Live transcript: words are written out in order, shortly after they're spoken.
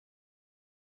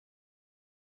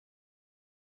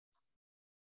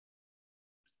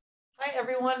Hi,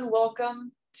 everyone.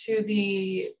 Welcome to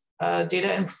the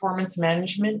Data and Performance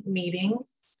Management meeting.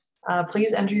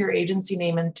 Please enter your agency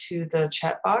name into the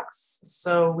chat box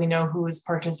so we know who is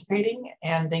participating,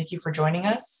 and thank you for joining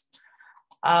us.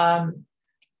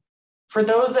 For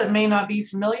those that may not be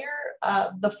familiar,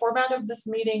 the format of this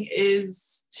meeting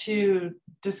is to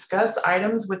discuss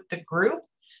items with the group.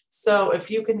 So if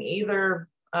you can either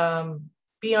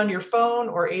be on your phone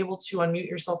or able to unmute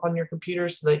yourself on your computer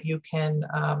so that you can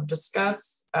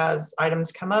discuss as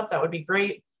items come up, that would be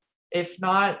great. If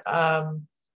not,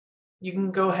 you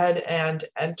can go ahead and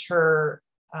enter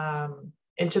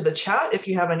into the chat if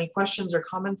you have any questions or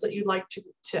comments that you'd like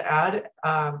to add,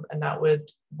 and that would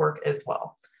work as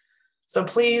well. So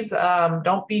please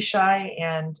don't be shy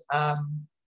and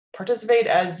participate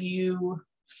as you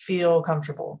feel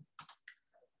comfortable.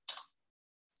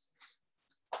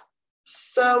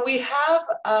 So we have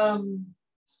a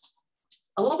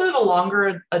little bit of a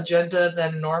longer agenda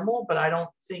than normal, but I don't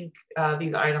think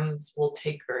these items will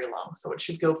take very long, so it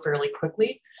should go fairly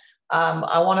quickly.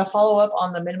 I want to follow up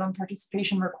on the minimum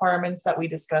participation requirements that we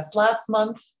discussed last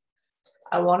month.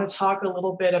 I want to talk a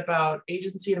little bit about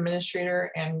agency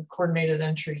administrator and coordinated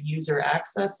entry user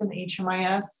access in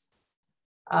HMIS.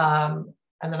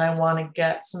 And then I want to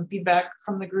get some feedback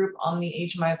from the group on the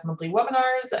HMIS monthly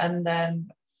webinars, and then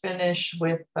finish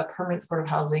with the permanent supportive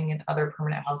housing and other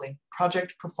permanent housing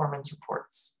project performance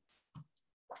reports.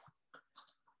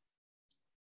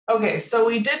 Okay, so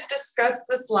we did discuss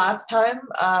this last time.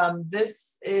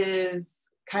 This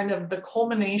is kind of the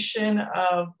culmination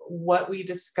of what we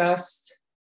discussed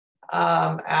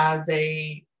as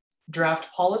a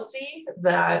draft policy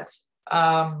that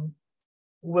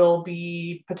will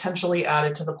be potentially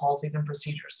added to the policies and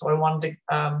procedures. So I wanted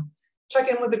to check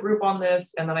in with the group on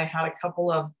this, and then I had a couple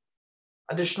of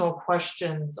additional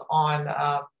questions on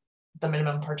the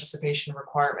minimum participation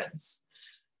requirements.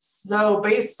 So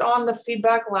based on the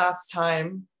feedback last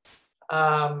time,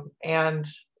 and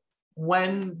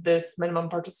when this minimum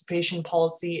participation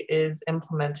policy is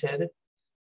implemented,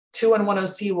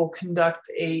 2110C will conduct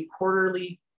a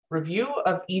quarterly review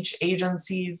of each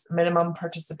agency's minimum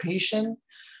participation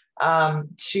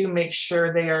to make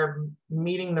sure they are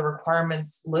meeting the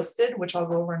requirements listed, which I'll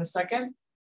go over in a second.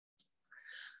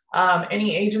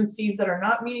 Any agencies that are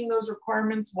not meeting those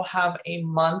requirements will have a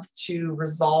month to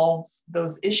resolve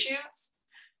those issues.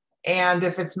 And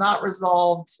if it's not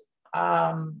resolved,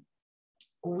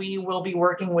 we will be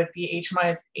working with the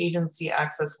HMIS Agency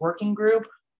Access Working Group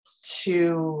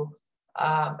to,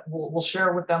 we'll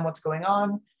share with them what's going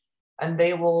on, and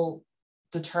they will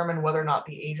determine whether or not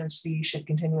the agency should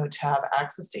continue to have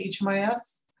access to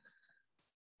HMIS.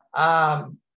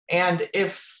 And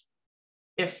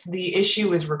if the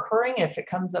issue is recurring, if it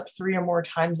comes up 3 or more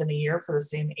times in a year for the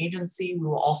same agency, we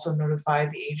will also notify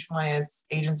the HMIS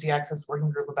Agency Access Working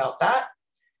Group about that.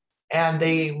 And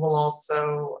they will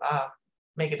also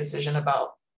make a decision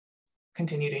about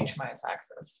continued HMIS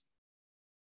access.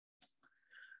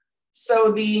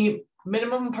 So the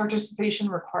minimum participation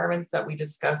requirements that we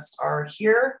discussed are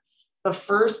here. The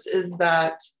first is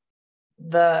that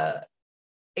the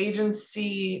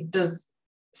agency does,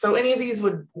 so any of these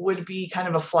would be kind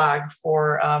of a flag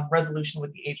for resolution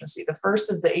with the agency. The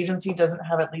first is the agency doesn't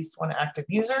have at least 1 active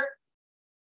user.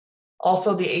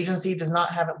 Also, the agency does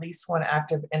not have at least 1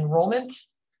 active enrollment.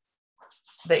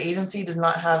 The agency does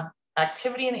not have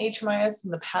activity in HMIS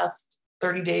in the past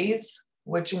 30 days,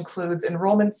 which includes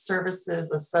enrollment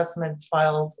services, assessments,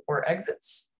 files, or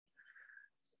exits.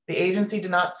 The agency did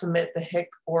not submit the HIC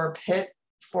or PIT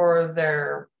for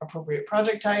their appropriate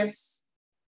project types.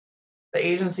 The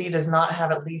agency does not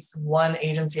have at least 1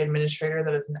 agency administrator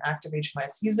that is an active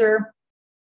HMIS user.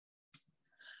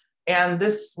 And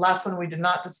this last one we did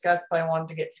not discuss, but I wanted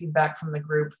to get feedback from the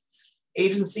group.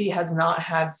 Agency has not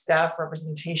had staff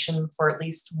representation for at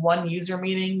least 1 user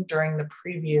meeting during the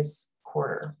previous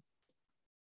quarter.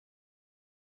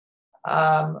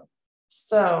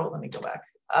 So let me go back.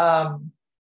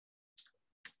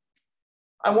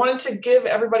 I wanted to give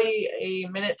everybody a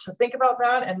minute to think about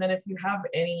that. And then if you have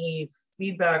any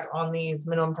feedback on these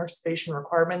minimum participation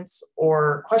requirements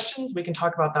or questions, we can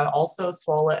talk about that also.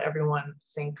 So I'll let everyone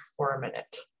think for a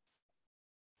minute.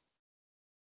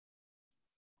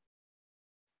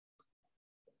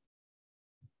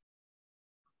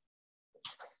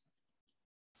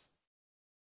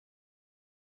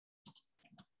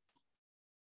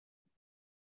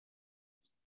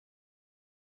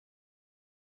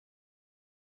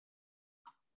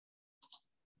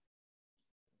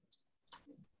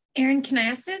 Erin, can I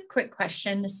ask a quick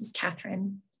question? This is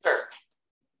Catherine.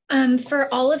 Sure. For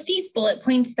all of these bullet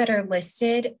points that are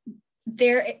listed,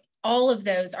 there all of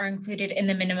those are included in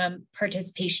the minimum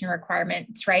participation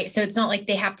requirements, right? So it's not like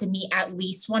they have to meet at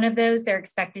least one of those. They're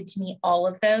expected to meet all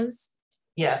of those.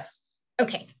 Yes.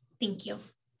 Okay, thank you.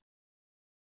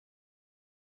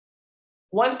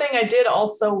 One thing I did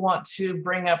also want to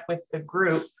bring up with the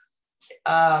group,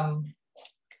 there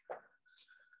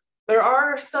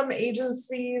are some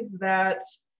agencies that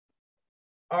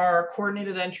are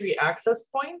coordinated entry access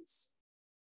points.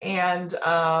 And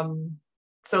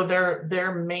so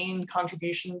their main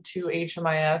contribution to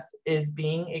HMIS is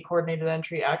being a coordinated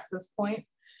entry access point.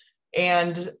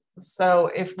 And so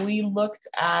if we looked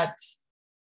at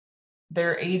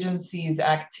their agency's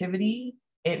activity,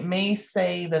 it may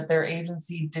say that their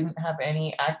agency didn't have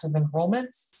any active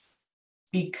enrollments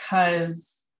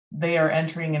because they are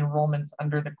entering enrollments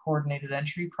under the coordinated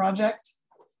entry project.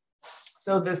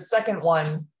 So the second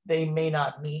one, they may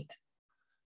not meet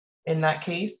in that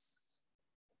case.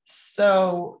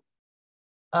 So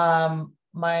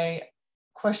my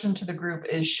question to the group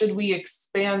is, should we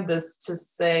expand this to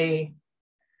say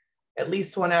at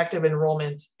least one active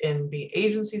enrollment in the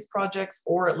agency's projects,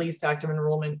 or at least active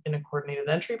enrollment in a coordinated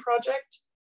entry project?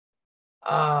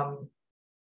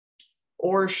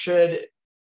 Or should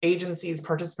agencies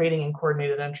participating in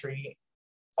coordinated entry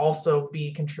also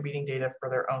be contributing data for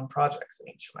their own projects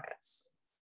in HMIS?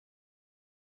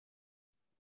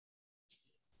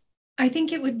 I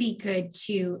think it would be good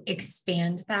to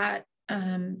expand that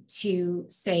to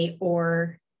say,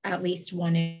 or at least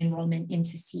one enrollment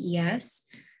into CES.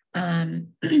 I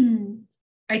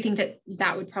think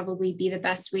that would probably be the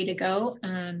best way to go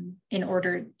in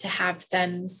order to have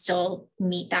them still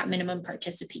meet that minimum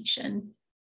participation.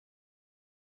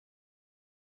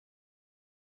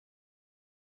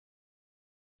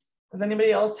 Does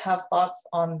anybody else have thoughts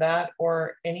on that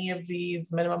or any of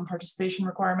these minimum participation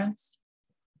requirements?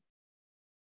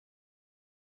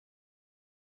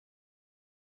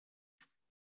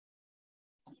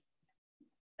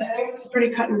 I think it's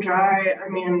pretty cut and dry. I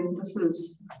mean, this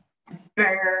is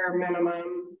bare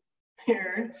minimum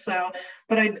here. So,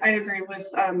 but I agree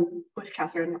with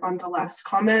Catherine on the last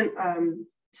comment.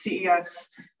 CES,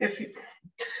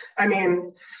 I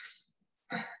mean,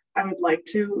 I would like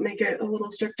to make it a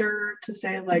little stricter to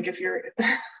say, like, if you're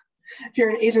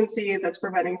an agency that's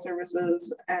providing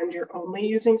services and you're only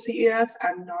using CES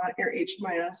and not your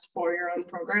HMIS for your own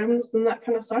programs, then that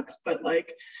kind of sucks. But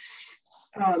like,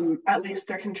 at least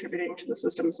they're contributing to the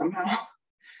system somehow.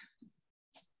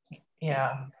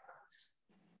 Yeah.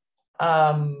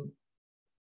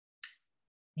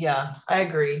 Yeah, I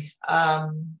agree.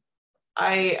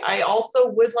 I also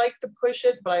would like to push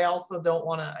it, but I also don't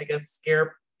want to, I guess,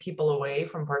 scare people away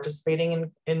from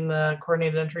participating in the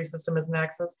coordinated entry system as an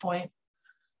access point.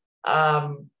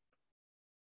 I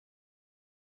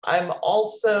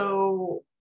also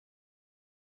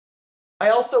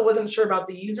wasn't sure about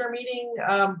the user meeting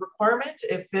requirement,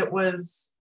 if it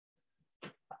was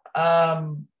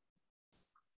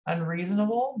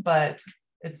unreasonable, but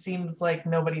it seems like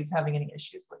nobody's having any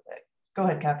issues with it. Go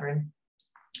ahead, Catherine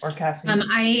or Cassie.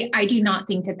 I do not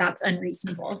think that that's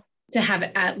unreasonable to have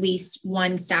at least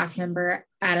one staff member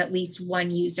at least one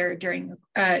user during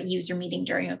a user meeting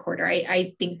during a quarter.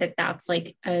 I think that that's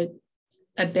like a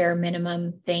bare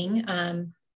minimum thing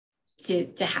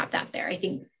to have that there. I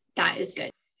think that is good.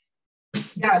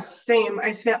 Yeah, same.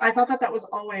 I thought that was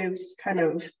always kind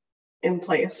of in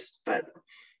place, but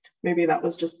maybe that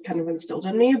was just kind of instilled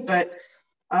in me. But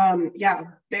yeah,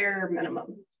 bare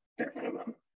minimum.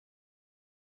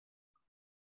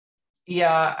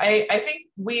 Yeah, I think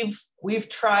we've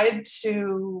tried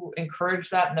to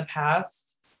encourage that in the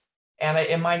past, and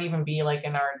it might even be like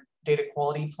in our data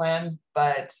quality plan,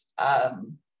 but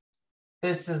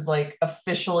this is like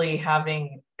officially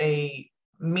having a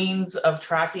means of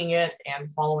tracking it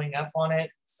and following up on it.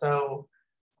 So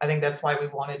I think that's why we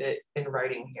wanted it in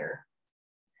writing here.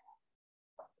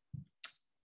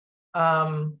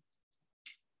 All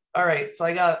right, so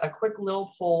I got a quick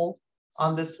little poll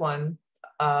on this one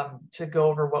to go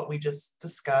over what we just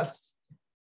discussed.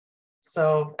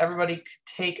 So if everybody could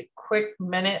take a quick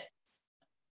minute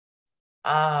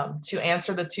to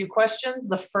answer the two questions.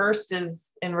 The first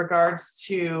is in regards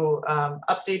to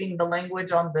updating the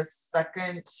language on this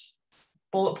second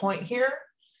bullet point here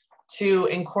to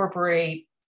incorporate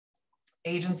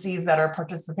agencies that are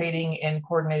participating in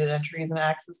coordinated entries and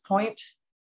access point.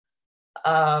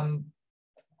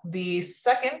 The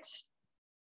second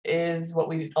is what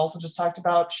we also just talked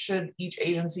about. Should each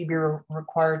agency be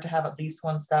required to have at least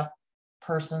one staff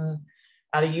person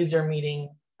at a user meeting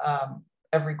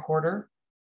every quarter?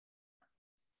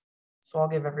 So I'll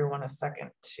give everyone a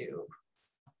second to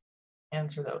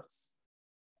answer those.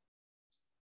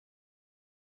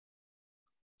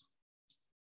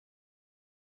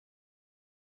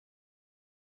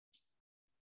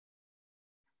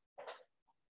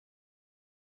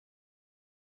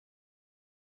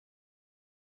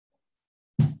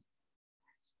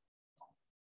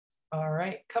 All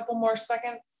right, couple more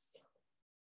seconds.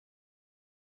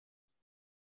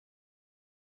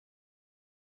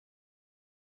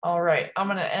 All right, I'm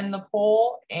gonna end the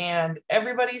poll and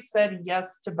everybody said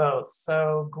yes to both.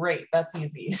 So great, that's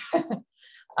easy.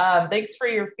 Thanks for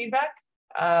your feedback.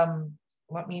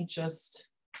 Let me just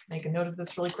make a note of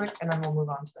this really quick and then we'll move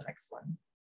on to the next one.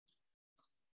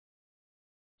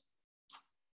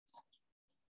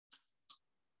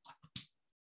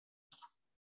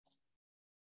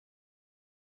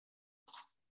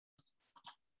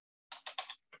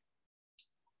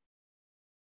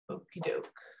 Okie doke.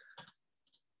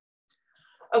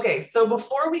 Okay, so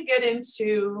before we get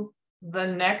into the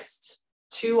next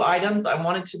two items, I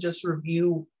wanted to just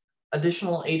review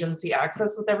additional agency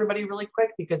access with everybody really quick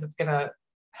because it's gonna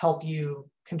help you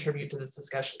contribute to this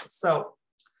discussion. So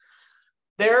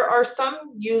there are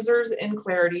some users in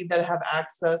Clarity that have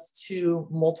access to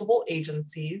multiple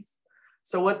agencies.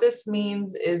 So what this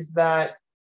means is that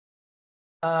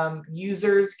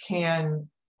users can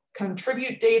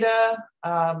contribute data,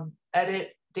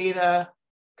 edit data,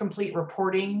 complete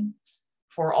reporting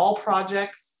for all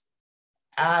projects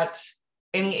at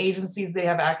any agencies they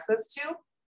have access to.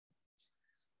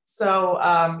 So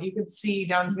you can see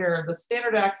down here, the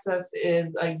standard access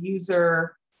is a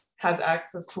user has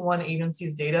access to one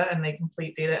agency's data and they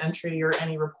complete data entry or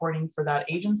any reporting for that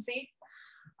agency.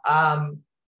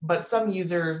 But some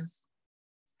users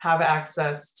have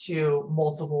access to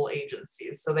multiple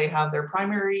agencies. So they have their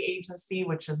primary agency,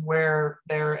 which is where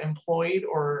they're employed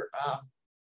or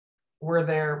where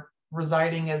they're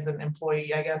residing as an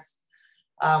employee, I guess,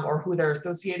 or who they're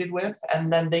associated with.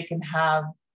 And then they can have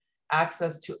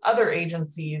access to other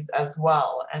agencies as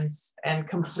well and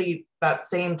complete that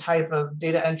same type of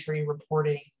data entry,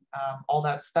 reporting, all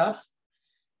that stuff.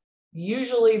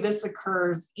 Usually this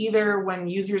occurs either when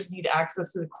users need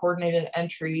access to the coordinated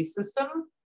entry system,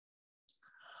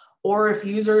 or if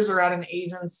users are at an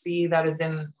agency that is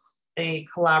in a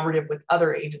collaborative with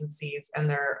other agencies and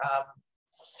they're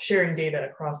sharing data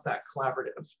across that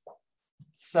collaborative.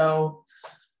 So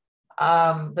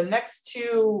the next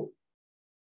two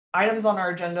items on our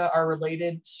agenda are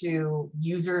related to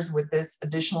users with this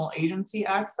additional agency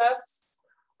access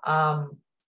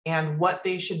and what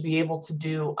they should be able to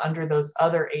do under those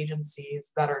other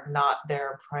agencies that are not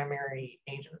their primary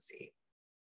agency.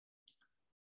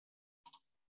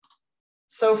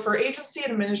 So for agency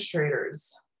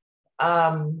administrators,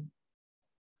 in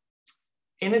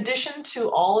addition to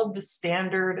all of the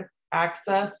standard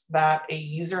access that a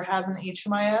user has in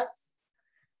HMIS,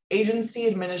 agency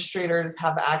administrators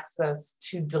have access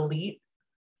to delete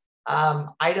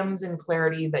items in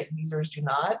Clarity that users do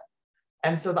not.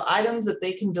 And so the items that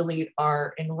they can delete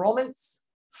are enrollments,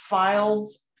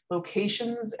 files,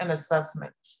 locations, and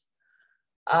assessments.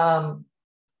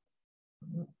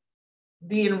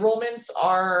 The enrollments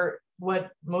are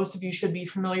what most of you should be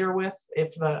familiar with.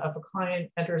 If a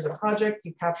client enters a project,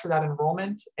 you capture that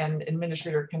enrollment and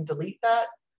administrator can delete that.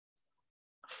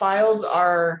 Files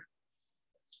are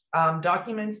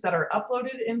documents that are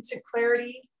uploaded into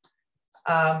Clarity,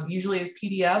 usually as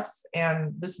PDFs,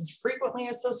 and this is frequently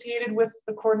associated with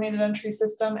the coordinated entry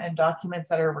system, and documents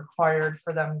that are required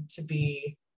for them to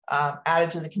be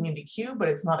added to the community queue, but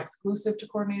it's not exclusive to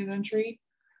coordinated entry.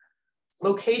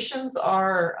 Locations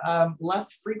are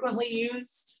less frequently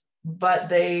used, but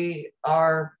they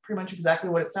are pretty much exactly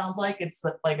what it sounds like. It's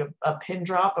like a pin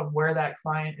drop of where that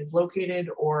client is located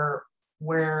or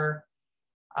where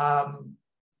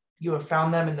you have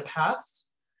found them in the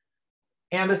past.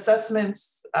 And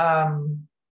assessments are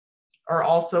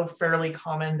also fairly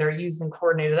common. They're used in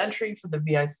coordinated entry for the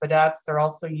VI SPDATs. They're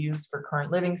also used for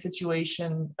current living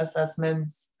situation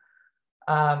assessments,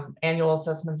 annual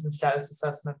assessments and status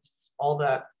assessments, all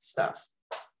that stuff.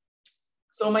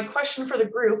 So my question for the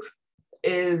group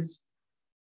is,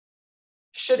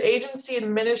 should agency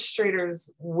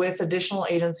administrators with additional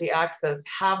agency access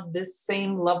have this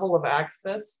same level of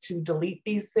access to delete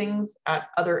these things at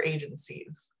other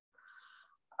agencies?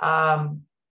 And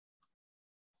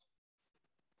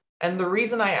the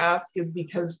reason I ask is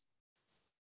because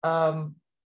I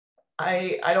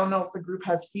don't know if the group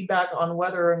has feedback on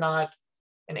whether or not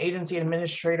an agency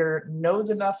administrator knows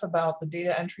enough about the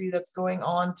data entry that's going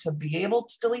on to be able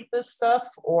to delete this stuff,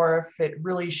 or if it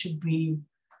really should be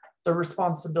the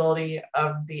responsibility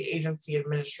of the agency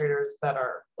administrators that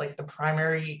are like the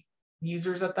primary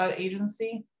users at that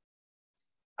agency.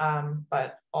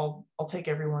 But I'll take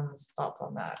everyone's thoughts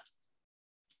on that.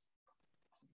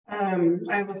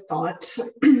 I have a thought. So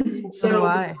do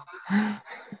I.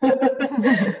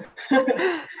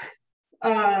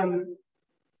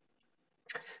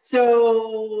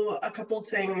 So a couple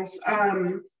things.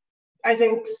 I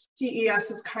think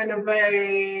CES is kind of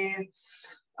a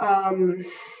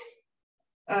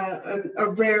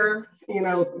rare,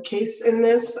 case in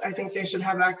this. I think they should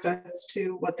have access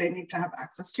to what they need to have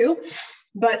access to.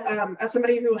 But as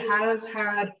somebody who has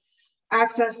had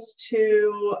access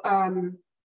to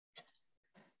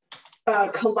a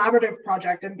collaborative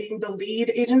project and being the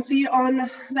lead agency on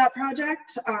that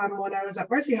project when I was at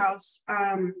Mercy House,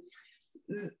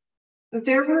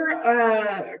 there were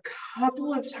a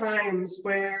couple of times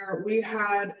where we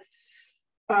had,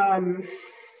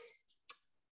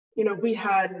 we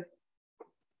had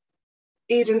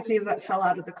agencies that fell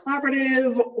out of the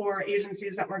collaborative, or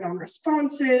agencies that were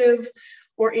non-responsive,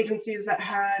 or agencies that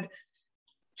had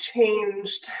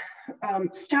changed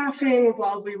staffing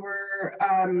while we were,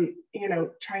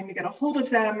 trying to get a hold of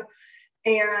them.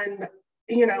 And,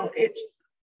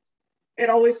 it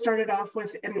always started off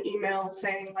with an email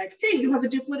saying like, hey, you have a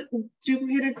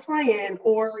duplicated client,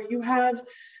 or you have,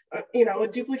 a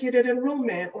duplicated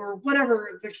enrollment, or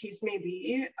whatever the case may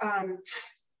be.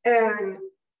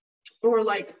 Or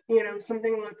like,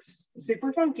 something looks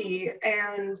super funky,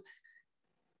 and,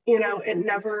 it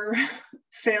never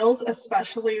fails,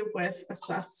 especially with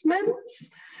assessments.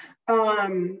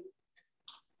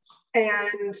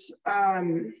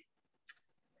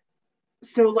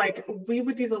 So like we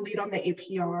would be the lead on the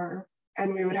APR,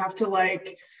 and we would have to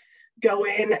like go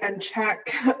in and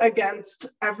check against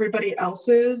everybody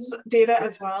else's data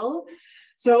as well.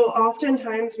 So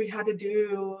oftentimes we had to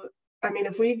do,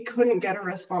 if we couldn't get a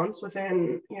response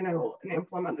within, an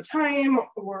ample amount of time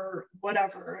or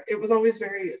whatever, it was always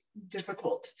very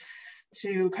difficult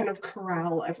to kind of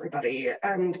corral everybody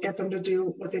and get them to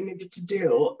do what they needed to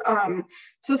do.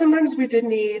 So sometimes we did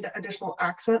need additional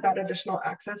access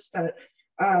that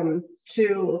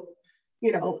to,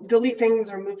 delete things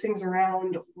or move things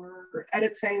around or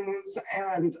edit things.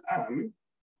 And,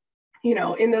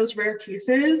 in those rare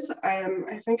cases,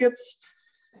 I think it's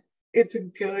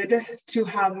good to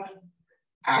have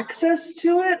access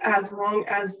to it, as long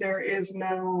as there is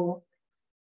no,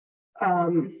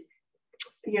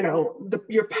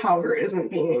 your power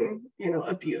isn't being,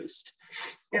 abused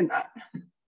in that.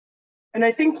 And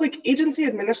I think like agency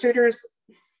administrators,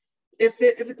 if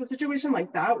it's a situation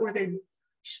like that where they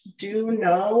do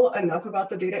know enough about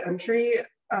the data entry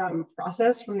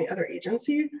process from the other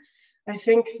agency, I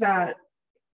think that,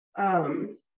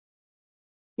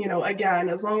 again,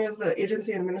 as long as the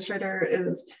agency administrator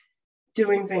is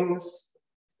doing things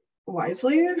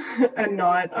wisely and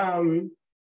not,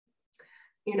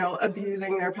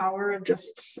 abusing their power of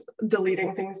just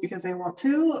deleting things because they want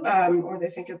to, or they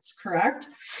think it's correct.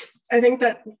 I think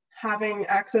that having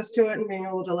access to it and being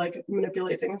able to like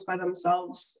manipulate things by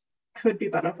themselves could be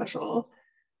beneficial.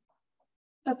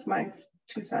 That's my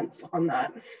 2 cents on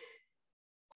that.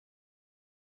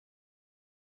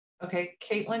 Okay,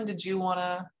 Caitlin, did you want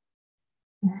to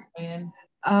weigh in?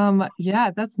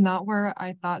 Yeah, that's not where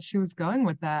I thought she was going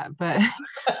with that, but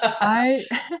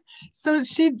so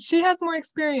she has more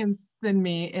experience than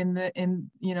me in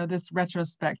this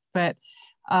retrospect, but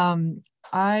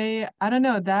I don't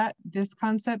know, that this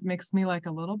concept makes me like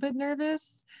a little bit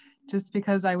nervous, just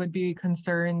because I would be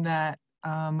concerned that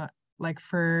like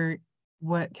for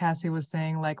what Cassie was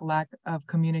saying, like lack of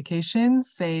communication,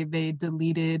 say they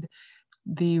deleted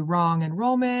the wrong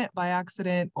enrollment by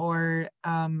accident, or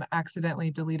accidentally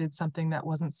deleted something that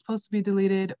wasn't supposed to be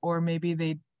deleted, or maybe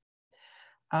they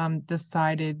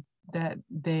decided that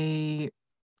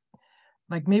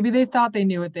maybe they thought they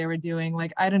knew what they were doing.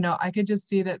 Like, I don't know, I could just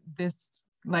see that this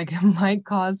like might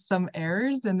cause some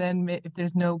errors, and then if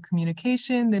there's no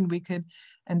communication, then we could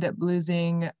end up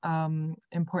losing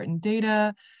important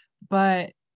data.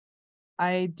 But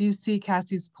I do see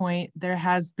Cassie's point. There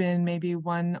has been maybe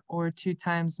 1 or 2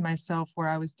 times myself where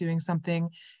I was doing something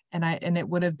and it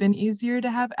would have been easier to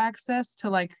have access to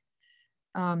like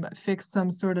fix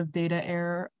some sort of data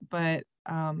error, but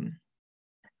I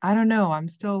don't know, I'm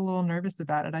still a little nervous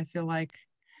about it. I feel like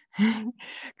I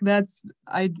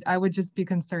would just be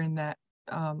concerned that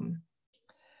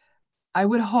I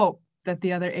would hope that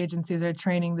the other agencies are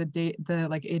training the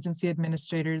like agency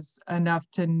administrators enough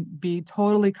to be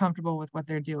totally comfortable with what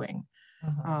they're doing,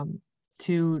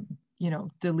 to,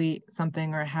 delete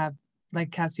something, or have,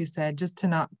 like Cassie said, just to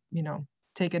not,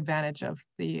 take advantage of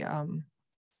the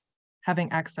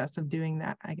having access of doing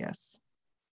that, I guess.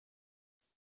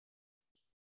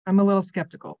 I'm a little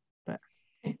skeptical, but.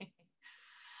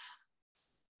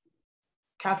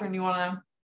 Catherine, you want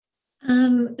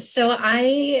to? So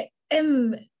I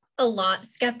am a lot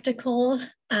skeptical.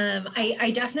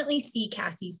 I definitely see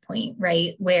Cassie's point,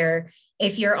 right? Where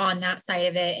if you're on that side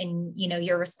of it and, you know,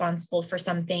 you're responsible for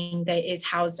something that is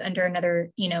housed under another,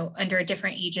 you know, under a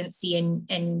different agency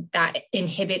and that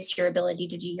inhibits your ability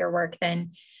to do your work,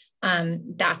 then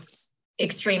that's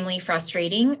extremely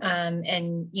frustrating.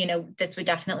 And, you know, this would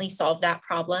definitely solve that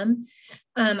problem.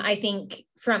 I think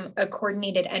from a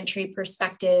coordinated entry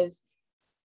perspective,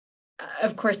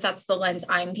 of course, that's the lens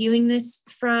I'm viewing this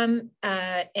from.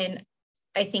 And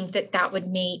I think that that would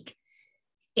make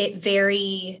it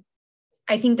very,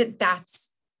 I think that that's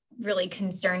really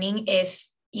concerning if,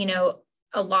 you know,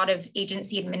 a lot of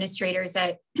agency administrators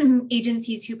at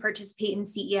agencies who participate in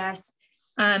CES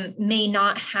may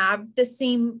not have the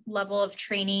same level of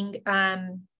training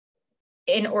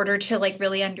in order to like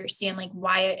really understand like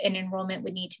why an enrollment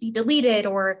would need to be deleted,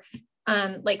 or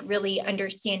like really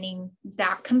understanding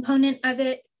that component of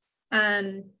it.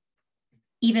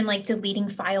 Even like deleting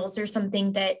files or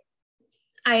something, that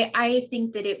I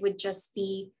think that it would just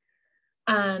be,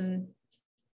 I'd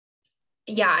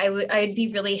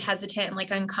be really hesitant and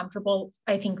like uncomfortable,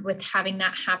 I think, with having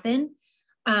that happen.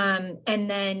 And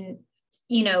then,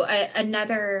 you know,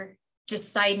 another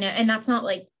just side note, and that's not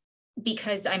like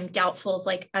because I'm doubtful of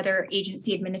like other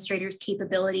agency administrators'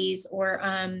 capabilities or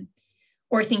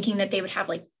thinking that they would have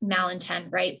like malintent,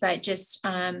 right? But just,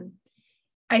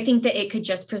 I think that it could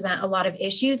just present a lot of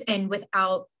issues, and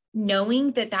without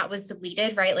knowing that that was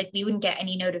deleted, right? Like we wouldn't get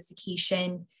any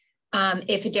notification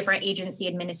if a different agency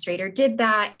administrator did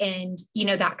that. And, you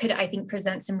know, that could, I think,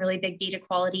 present some really big data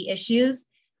quality issues.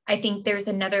 I think there's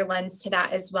another lens to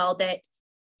that as well, that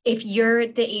if you're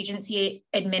the agency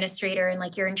administrator and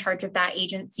like you're in charge of that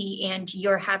agency and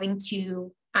you're having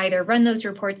to either run those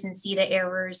reports and see the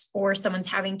errors, or someone's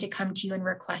having to come to you and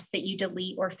request that you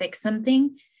delete or fix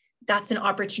something, that's an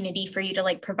opportunity for you to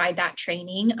like provide that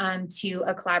training to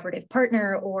a collaborative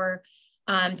partner or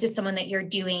to someone that you're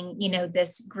doing, you know,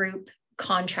 this group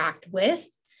contract with.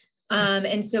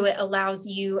 And so it allows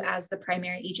you as the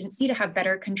primary agency to have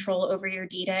better control over your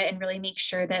data and really make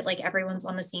sure that like everyone's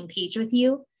on the same page with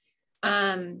you.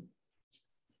 And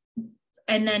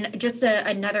then just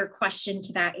another question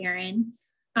to that, Erin,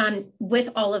 with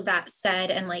all of that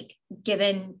said, and like,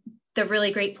 given the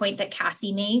really great point that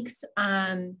Cassie makes,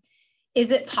 is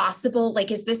it possible,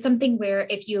 like, is this something where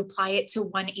if you apply it to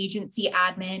one agency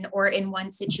admin or in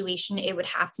one situation, it would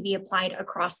have to be applied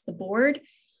across the board?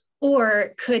 Or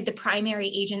could the primary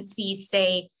agency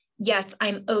say, yes,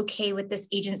 I'm okay with this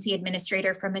agency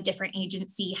administrator from a different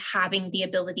agency having the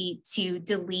ability to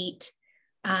delete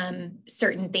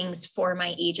certain things for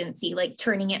my agency, like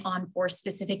turning it on for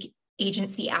specific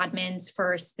agency admins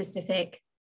for specific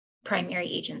primary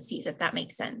agencies, if that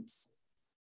makes sense?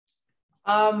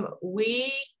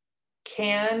 We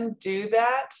can do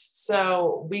that.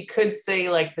 So we could say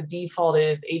like the default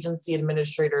is agency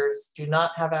administrators do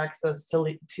not have access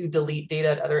to delete data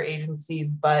at other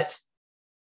agencies, but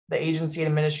the agency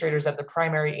administrators at the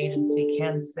primary agency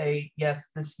can say, yes,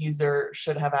 this user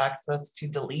should have access to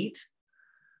delete.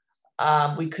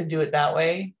 We could do it that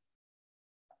way.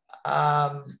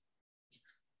 And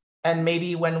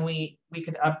maybe when we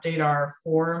could update our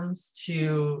forms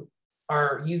to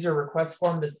our user request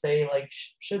form to say like,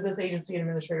 should this agency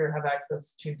administrator have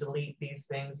access to delete these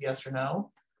things, yes or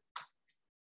no?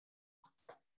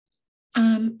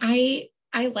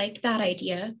 I like that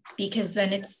idea, because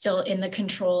then it's still in the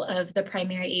control of the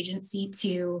primary agency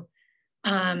to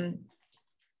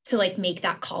like make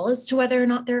that call as to whether or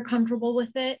not they're comfortable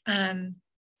with it.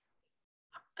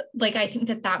 Like, I think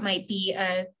that that might be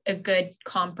a good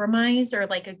compromise, or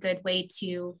like a good way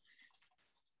to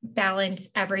balance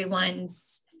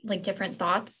everyone's like different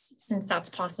thoughts, since that's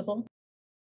possible.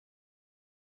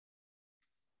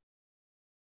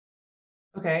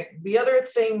 Okay, the other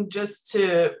thing, just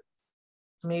to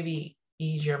maybe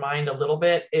ease your mind a little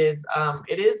bit, is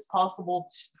it is possible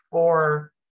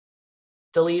for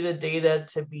deleted data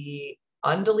to be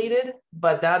undeleted,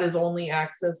 but that is only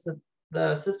access that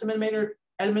the system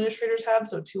administrators have,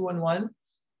 so 211.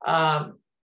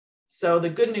 So the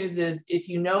good news is, if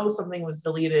you know something was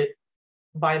deleted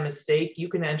by mistake, you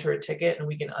can enter a ticket and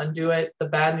we can undo it. The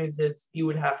bad news is you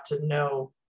would have to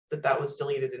know that that was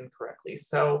deleted incorrectly.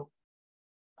 So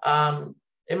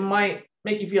it might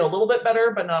make you feel a little bit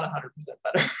better, but not 100%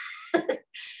 better.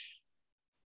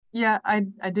 Yeah,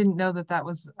 I didn't know that that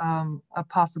was a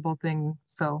possible thing.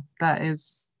 So that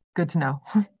is good to know.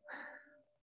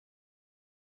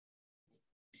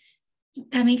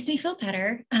 That makes me feel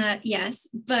better. Yes.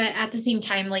 But at the same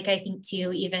time, like, I think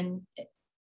too, even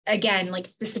again, like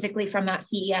specifically from that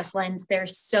CES lens,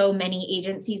 there's so many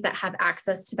agencies that have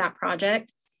access to that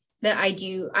project. that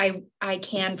I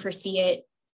can foresee it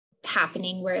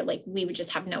happening where like we would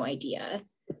just have no idea.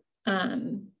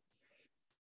 But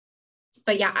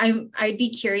yeah, I'd be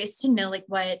curious to know like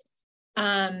what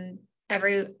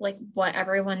what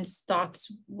everyone's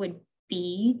thoughts would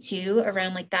be too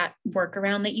around like that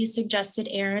workaround that you suggested,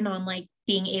 Erin, on like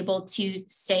being able to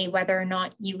say whether or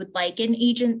not you would like an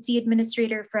agency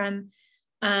administrator from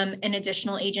an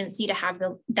additional agency to have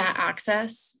that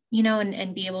access, you know,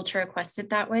 and be able to request it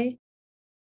that way.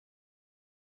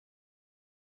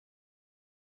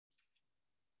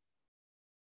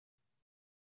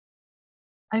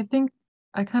 I think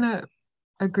I kind of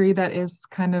agree that is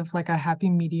kind of like a happy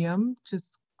medium,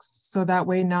 just so that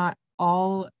way not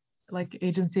all like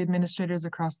agency administrators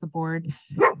across the board.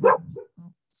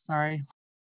 Sorry.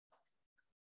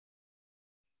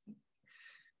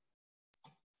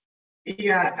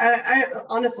 Yeah, I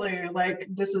honestly, like,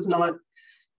 this is not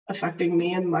affecting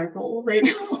me in my role right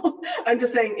now. I'm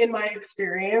just saying in my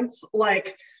experience,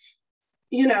 like,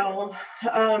 you know,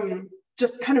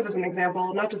 just kind of as an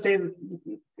example, not to say that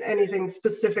anything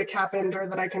specific happened or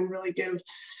that I can really give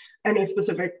any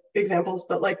specific examples,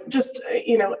 but like just,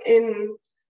 you know,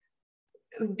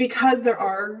 because there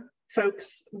are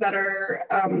folks that are,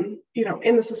 you know,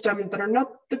 in the system that are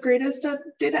not the greatest at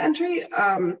data entry,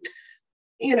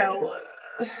 you know,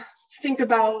 think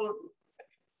about,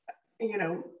 you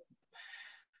know,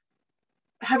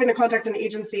 having to contact an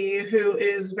agency who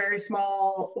is very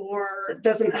small or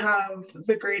doesn't have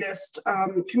the greatest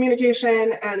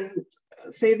communication, and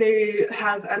say they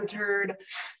have entered,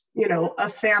 you know, a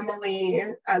family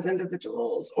as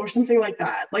individuals or something like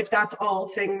that. Like that's all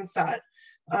things that,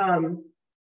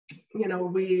 you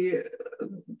know,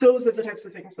 those are the types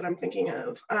of things that I'm thinking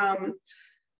of.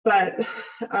 But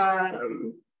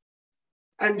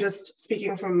I'm just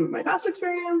speaking from my past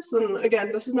experience, and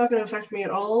again, this is not going to affect me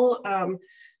at all.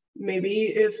 Maybe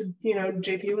if, you know,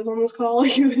 JP was on this call,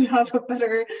 you would have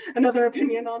another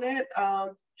opinion on it.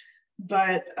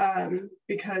 But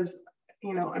because,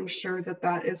 you know, I'm sure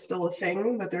that is still a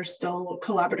thing, that there's still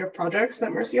collaborative projects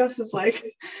that Mercyos is like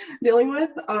dealing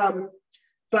with.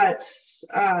 But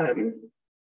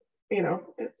you know,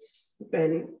 it's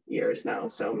been years now,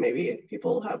 so maybe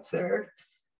people have their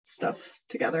stuff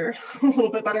together a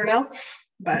little bit better now.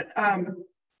 But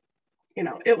you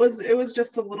know, it was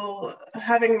just a little,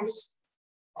 having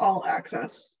all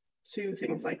access to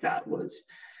things like that was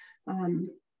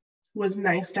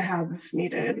nice to have if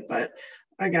needed. But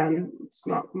again,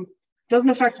 doesn't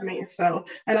affect me. So,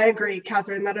 and I agree,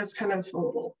 Catherine, that is kind of a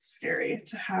little scary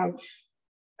to have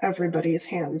everybody's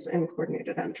hands in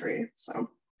coordinated entry. So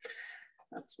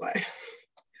that's why,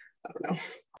 I don't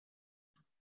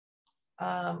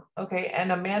know. Okay,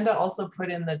 and Amanda also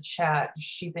put in the chat,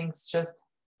 she thinks just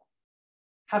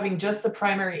having just the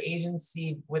primary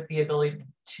agency with the ability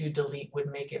to delete would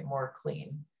make it more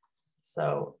clean.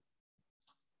 So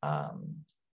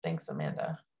thanks,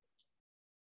 Amanda.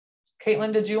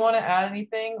 Caitlin, did you want to add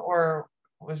anything, or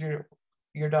was your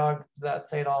dog, did that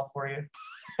say it all for you?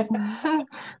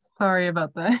 Sorry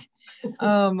about that.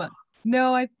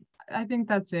 No, I think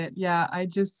that's it. Yeah, I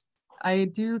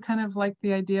do kind of like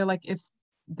the idea, like if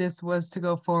this was to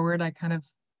go forward, I kind of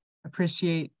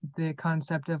appreciate the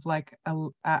concept of like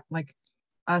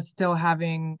us still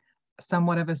having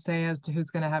somewhat of a say as to who's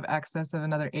going to have access of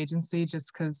another agency,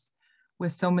 just because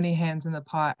with so many hands in the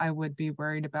pot, I would be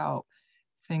worried about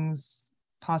things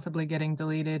possibly getting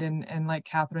deleted. And like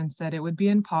Catherine said, it would be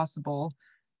impossible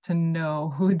to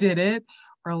know who did it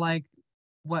or like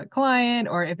what client,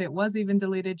 or if it was even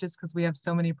deleted, just because we have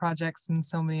so many projects and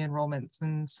so many enrollments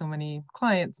and so many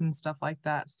clients and stuff like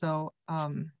that. So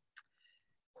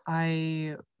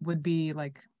I would be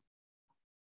like,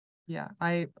 yeah,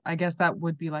 I guess that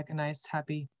would be like a nice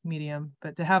happy medium,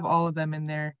 but to have all of them in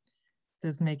there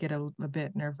does make it a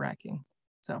bit nerve-wracking.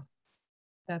 So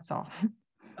that's all.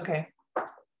 Okay.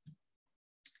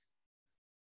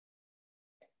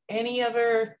 Any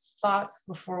other thoughts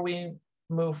before we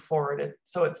move forward?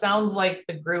 So it sounds like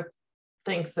the group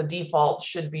thinks the default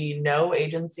should be no,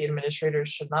 agency administrators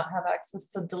should not have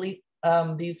access to delete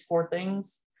these 4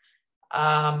 things.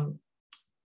 And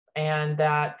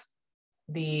that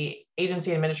the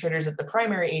agency administrators at the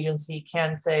primary agency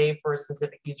can say for a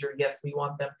specific user, yes, we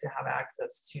want them to have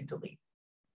access to delete.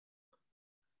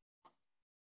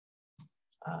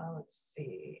 Let's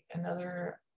see,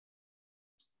 another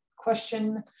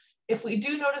question. If we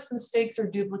do notice mistakes or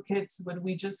duplicates, would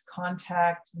we just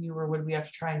contact you, or would we have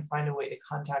to try and find a way to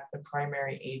contact the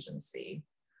primary agency?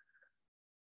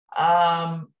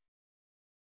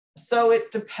 So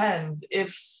it depends.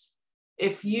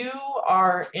 If you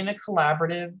are in a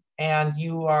collaborative and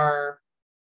you are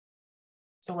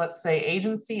So let's say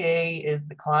agency A is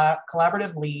the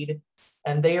collaborative lead,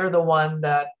 and they are the one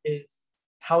that is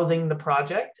housing the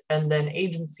project. And then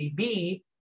agency B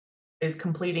is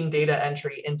completing data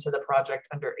entry into the project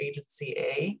under agency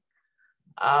A.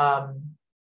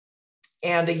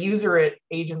 And a user at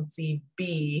agency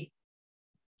B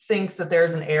thinks that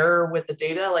there's an error with the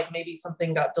data, like maybe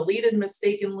something got deleted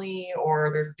mistakenly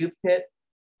or there's a duplicate.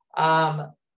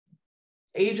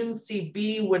 Agency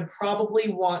B would probably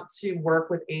want to work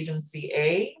with agency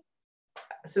A,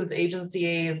 since agency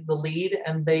A is the lead,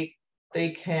 and they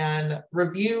can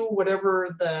review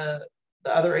whatever the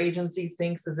other agency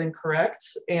thinks is incorrect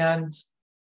and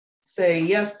say,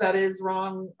 yes, that is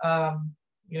wrong.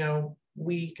 You know,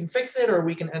 we can fix it, or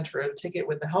we can enter a ticket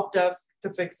with the help desk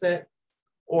to fix it,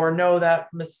 or no, that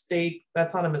mistake,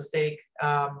 that's not a mistake,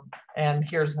 and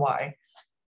here's why.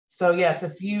 So yes,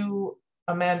 if you,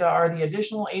 Amanda, are the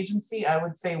additional agency, I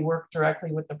would say work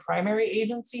directly with the primary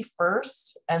agency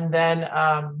first, and then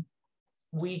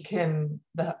we can,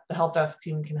 the help desk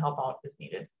team can help out as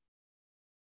needed.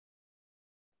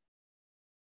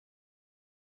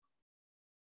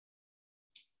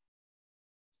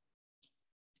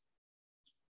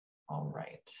 All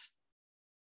right.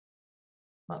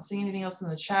 Not seeing anything else in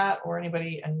the chat or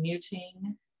anybody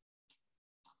unmuting.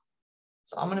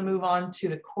 So I'm going to move on to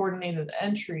the coordinated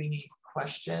entry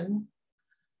question.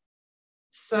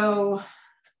 So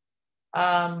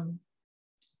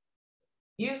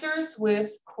users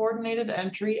with coordinated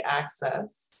entry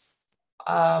access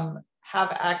have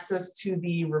access to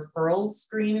the referrals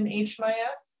screen in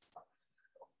HMIS.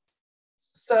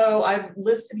 So I've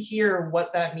listed here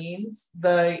what that means.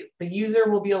 The user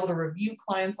will be able to review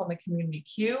clients on the community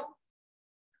queue.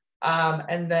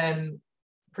 And then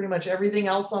pretty much everything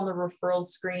else on the referrals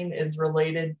screen is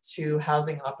related to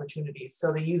housing opportunities.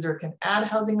 So the user can add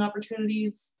housing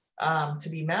opportunities to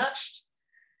be matched.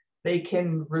 They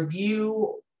can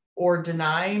review or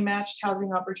deny matched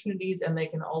housing opportunities, and they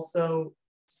can also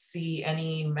see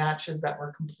any matches that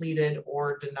were completed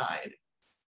or denied.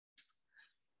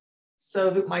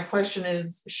 So my question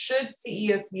is, should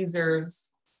CES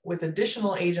users with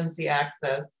additional agency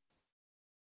access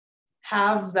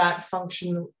have that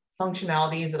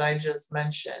functionality that I just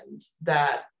mentioned,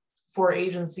 that for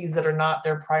agencies that are not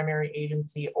their primary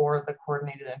agency or the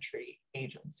coordinated entry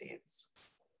agencies?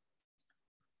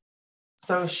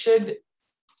 So should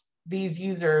these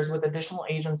users with additional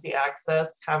agency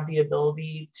access have the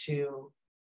ability to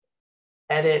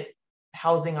edit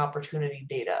housing opportunity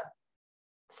data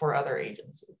for other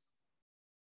agencies?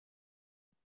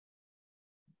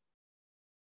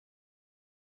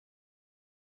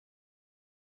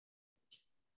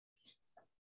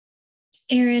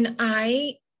 Erin,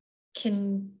 I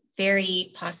can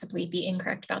very possibly be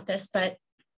incorrect about this, but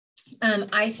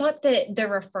I thought that the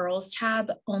referrals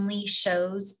tab only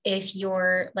shows if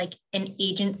you're like an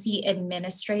agency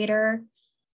administrator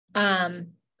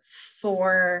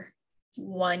for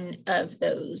one of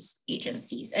those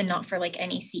agencies and not for like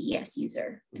any CES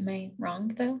user. Am I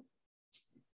wrong though?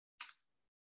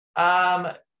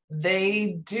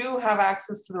 They do have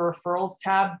access to the referrals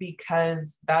tab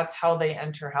because that's how they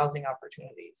enter housing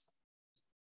opportunities.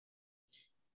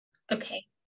 Okay.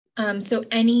 So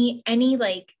any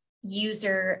like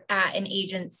user at an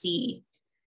agency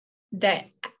that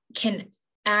can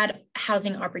add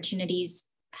housing opportunities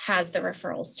has the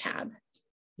referrals tab?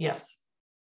 Yes.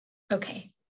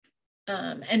 Okay.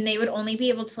 And they would only be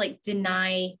able to like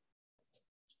deny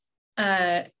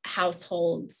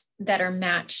households that are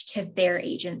matched to their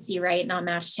agency, right? Not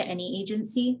matched to any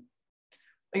agency?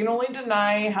 They can only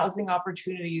deny housing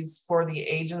opportunities for the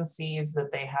agencies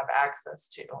that they have access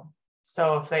to.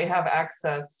 So if they have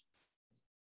access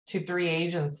to 3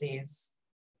 agencies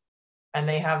and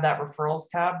they have that referrals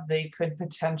tab, they could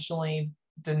potentially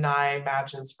deny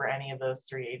matches for any of those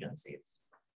 3 agencies.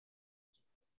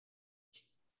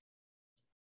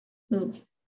 Ooh.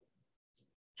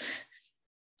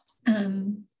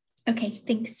 Okay,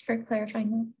 thanks for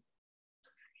clarifying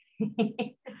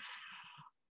that.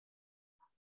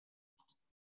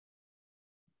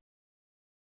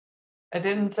 It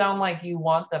didn't sound like you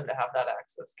want them to have that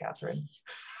access, Catherine.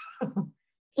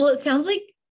 Well, it sounds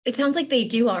like they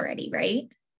do already,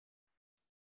 right?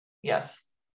 Yes,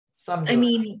 some do. I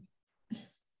mean,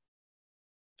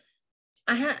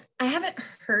 I haven't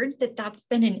heard that that's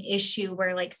been an issue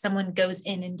where like someone goes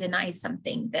in and denies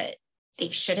something that they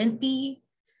shouldn't be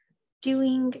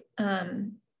doing.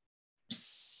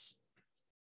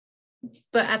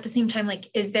 But at the same time, like,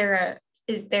 is there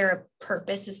a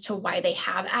purpose as to why they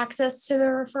have access to the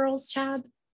referrals tab?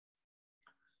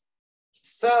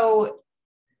 So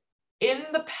in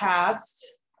the past,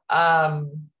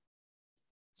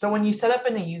 So when you set up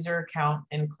in a user account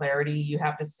in Clarity, you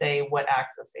have to say what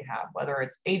access they have, whether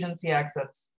it's agency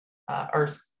access or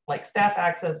like staff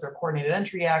access or coordinated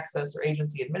entry access or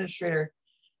agency administrator.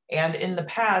 And in the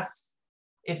past,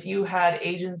 if you had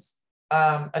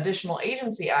additional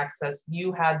agency access,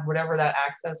 you had whatever that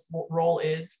access role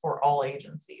is for all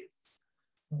agencies.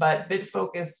 But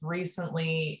BidFocus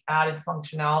recently added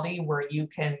functionality where you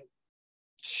can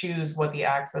choose what the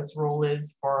access role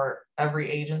is for every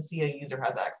agency a user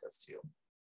has access to.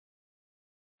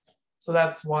 So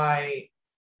that's why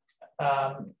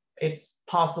it's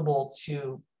possible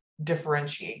to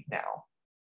differentiate now.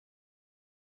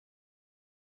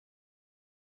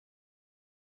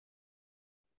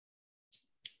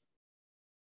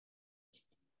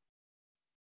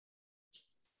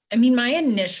 I mean, my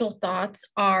initial thoughts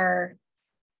are,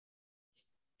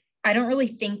 I don't really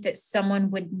think that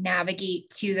someone would navigate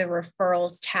to the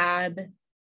referrals tab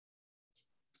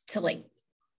to like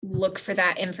look for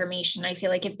that information. I feel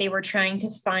like if they were trying to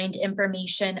find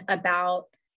information about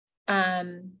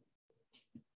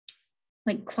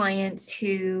like clients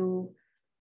who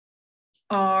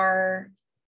are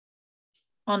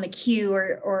on the queue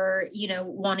or you know,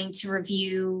 wanting to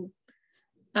review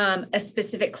a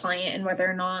specific client and whether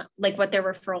or not like what their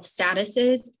referral status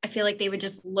is, I feel like they would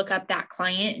just look up that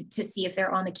client to see if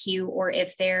they're on the queue or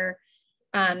if they're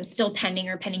still pending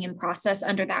or pending in process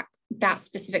under that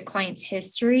specific client's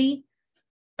history.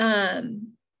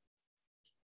 And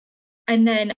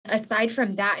then aside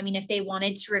from that, I mean, if they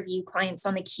wanted to review clients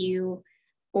on the queue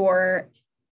or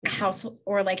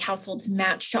households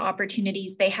matched to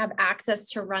opportunities, they have access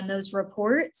to run those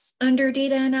reports under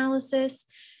data analysis.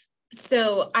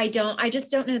 So I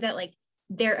just don't know that like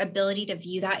their ability to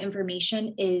view that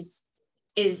information is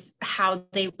how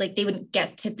they wouldn't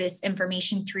get to this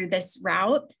information through this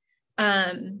route.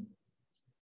 But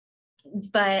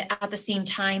at the same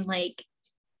time, like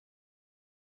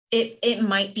it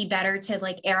might be better to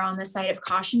like err on the side of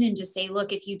caution and just say,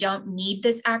 look, if you don't need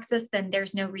this access, then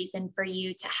there's no reason for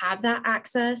you to have that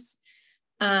access.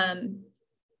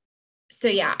 So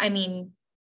yeah, I mean,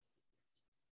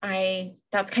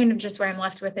 that's kind of just where I'm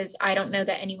left with is I don't know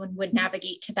that anyone would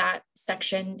navigate to that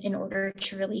section in order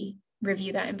to really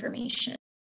review that information.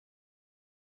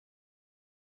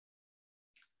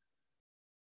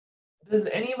 Does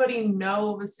anybody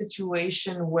know of a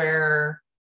situation where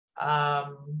a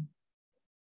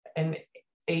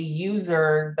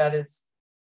user that is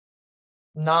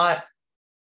not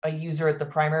a user at the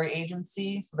primary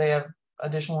agency, so they have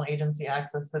additional agency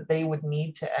access, that they would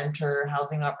need to enter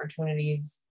housing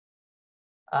opportunities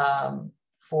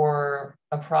for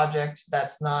a project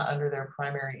that's not under their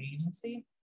primary agency?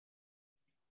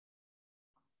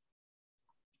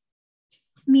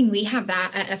 I mean, we have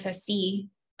that at FSC,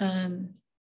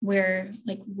 where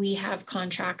like we have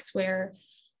contracts where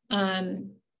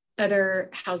other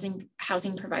housing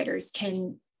providers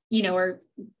can, you know,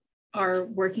 are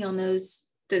working on those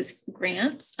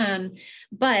grants.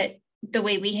 But the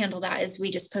way we handle that is we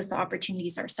just post the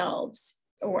opportunities ourselves.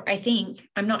 Or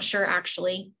I'm not sure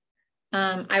actually.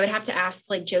 I would have to ask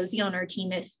like Josie on our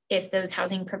team if those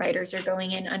housing providers are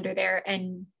going in under there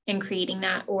and creating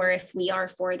that, or if we are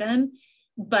for them.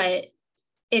 But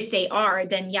if they are,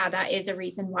 then yeah, that is a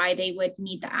reason why they would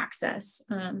need the access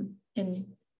in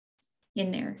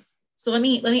there. So let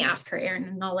me ask her, Erin,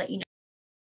 and I'll let you know.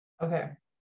 Okay.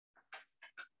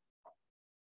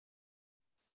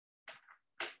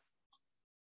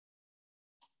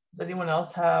 Does anyone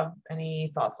else have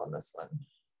any thoughts on this one?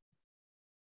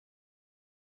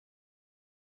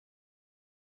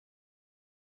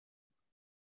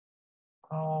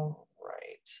 All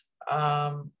right.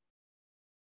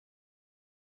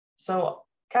 So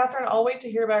Catherine, I'll wait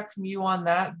to hear back from you on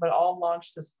that, but I'll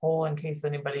launch this poll in case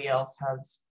anybody else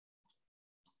has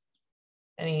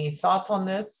any thoughts on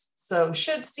this. So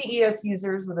should CES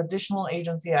users with additional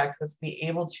agency access be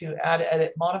able to add,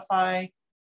 edit, modify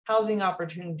housing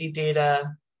opportunity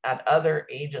data at other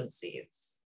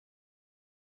agencies?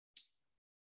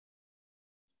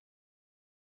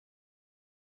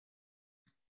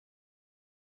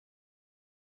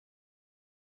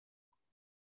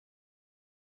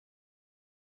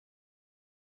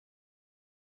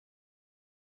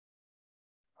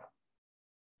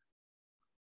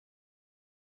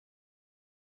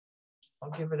 I'll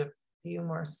give it a few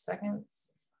more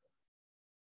seconds.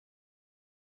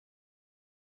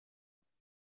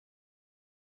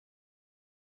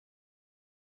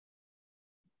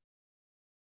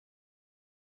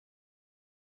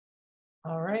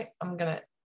 All right, I'm gonna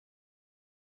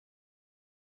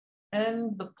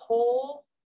end the poll.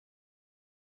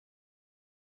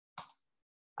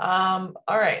 All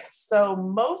right, so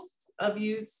most of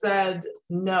you said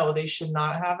no, they should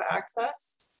not have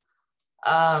access.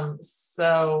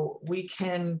 So we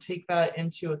can take that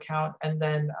into account, and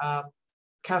then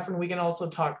Catherine, we can also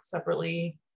talk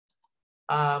separately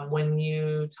when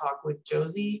you talk with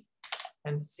Josie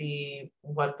and see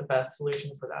what the best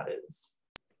solution for that is.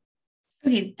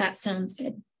 Okay, that sounds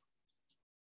good.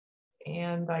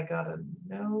 And I got a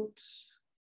note.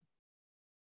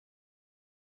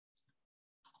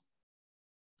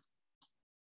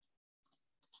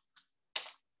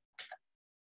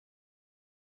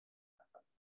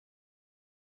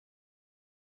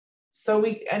 So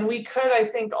we could, I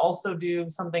think, also do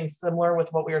something similar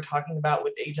with what we were talking about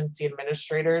with agency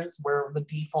administrators, where the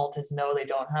default is no, they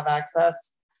don't have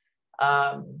access.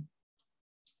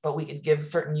 But we could give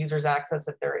certain users access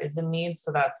if there is a need.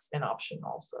 So that's an option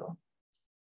also.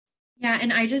 Yeah,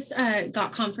 and I just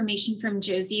got confirmation from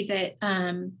Josie that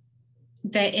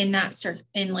that in that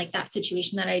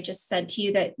situation that I just said to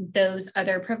you, that those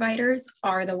other providers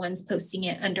are the ones posting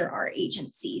it under our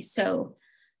agency. So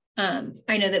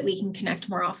I know that we can connect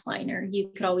more offline, or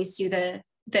you could always do the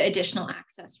additional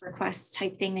access request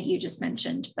type thing that you just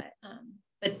mentioned.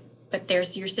 But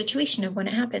there's your situation of when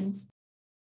it happens.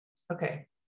 Okay.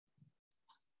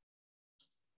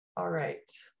 All right.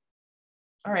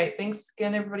 All right. Thanks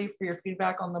again, everybody, for your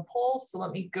feedback on the poll. So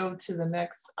let me go to the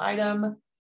next item.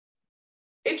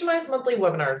 HMIS monthly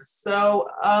webinars. So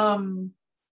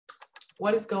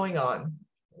what is going on?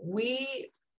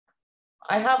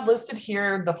 I have listed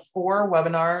here the 4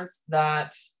 webinars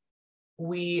that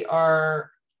we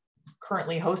are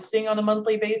currently hosting on a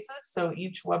monthly basis. So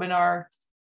each webinar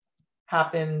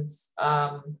happens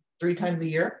 3 times a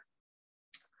year.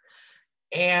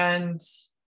 And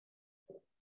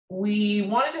we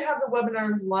wanted to have the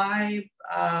webinars live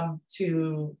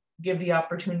to give the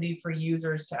opportunity for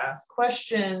users to ask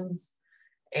questions,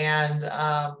 and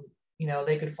you know,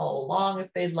 they could follow along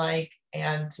if they'd like,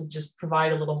 and to just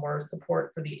provide a little more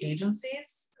support for the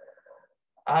agencies.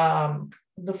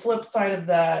 The flip side of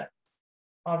that,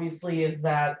 obviously, is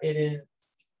that it is,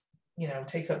 you know,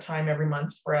 takes up time every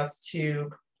month for us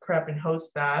to prep and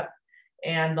host that.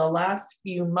 And the last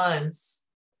few months,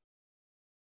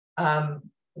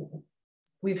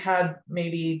 we've had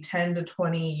maybe 10 to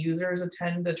 20 users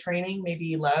attend a training,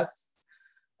 maybe less,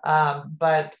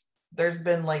 but there's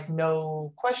been like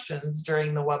no questions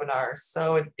during the webinar.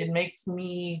 So it makes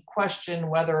me question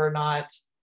whether or not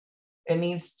it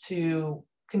needs to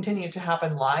continue to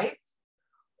happen live,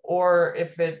 or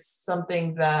if it's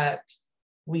something that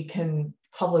we can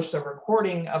publish the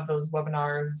recording of those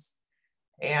webinars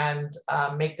and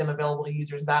make them available to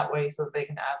users that way so that they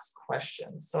can ask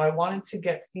questions. So I wanted to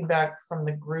get feedback from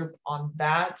the group on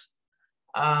that.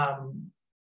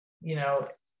 You know,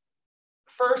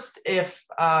 first, if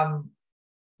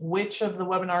which of the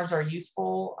webinars are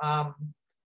useful,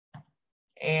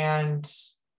 and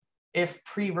if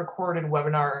pre-recorded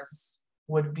webinars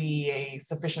would be a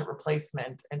sufficient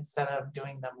replacement instead of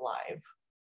doing them live.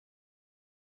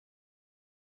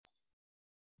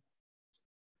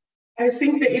 I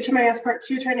think the HMIS Part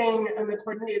 2 training and the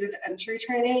coordinated entry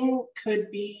training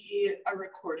could be a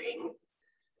recording.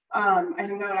 I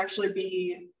think that would actually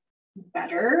be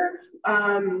better.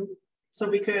 So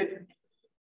we could,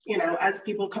 you know, as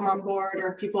people come on board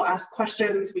or people ask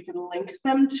questions, we can link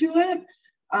them to it.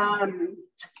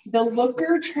 The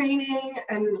Looker training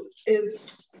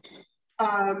is,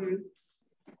 I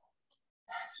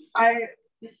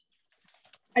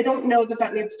don't know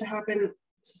that needs to happen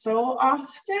so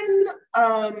often,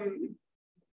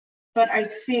 but I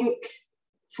think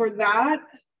for that,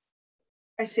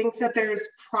 I think that there's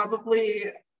probably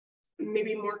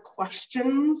maybe more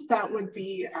questions that would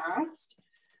be asked.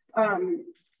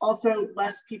 Also,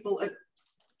 less people,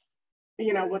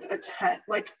 you know, would attend.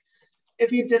 Like,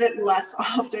 if you did it less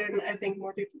often, I think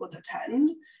more people would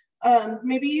attend.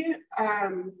 Maybe,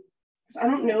 because I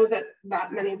don't know that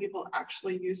many people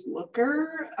actually use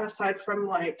Looker aside from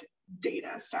like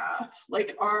data staff.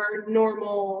 Like our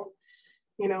normal,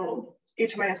 you know,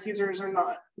 HMIS users are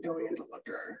not going into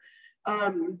Looker.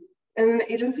 And then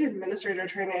the agency administrator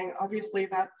training, obviously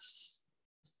that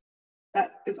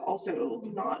is also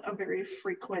not a very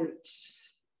frequent,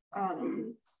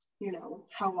 you know,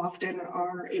 how often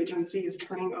are agencies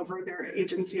turning over their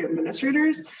agency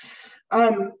administrators?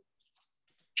 I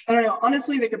don't know,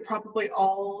 honestly, they could probably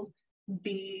all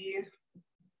be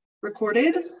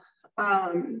recorded,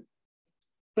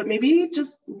 but maybe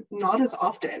just not as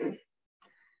often,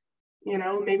 you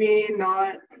know, maybe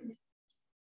not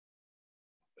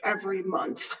every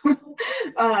month.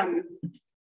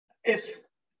 If,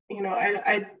 you know,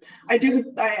 I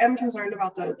am concerned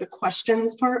about the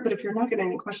questions part, but if you're not getting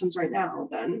any questions right now,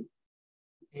 then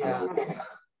yeah.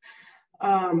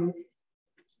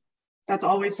 That's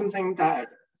always something that,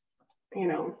 you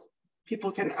know,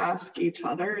 people can ask each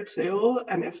other too.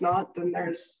 And if not, then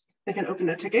they can open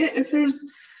a ticket if there's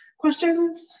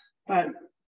questions. But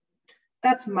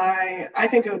that's I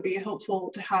think it would be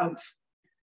helpful to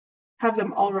have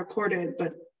them all recorded,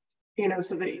 but, you know,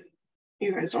 so that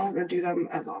you guys don't have to do them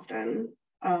as often.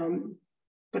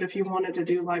 But if you wanted to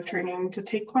do live training to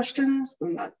take questions,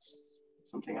 then that's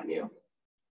something on you.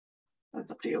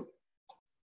 That's up to you.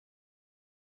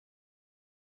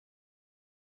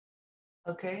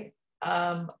 Okay.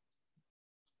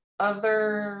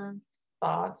 Other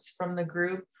thoughts from the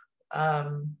group?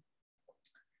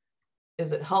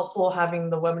 Is it helpful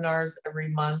having the webinars every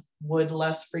month? Would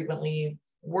less frequently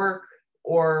work,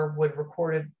 or would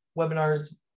recorded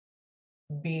webinars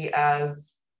be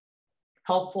as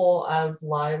helpful as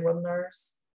live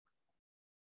webinars?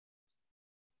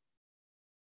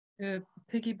 To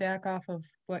piggyback off of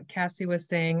what Cassie was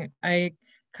saying, I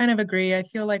kind of agree. I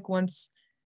feel like once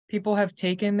people have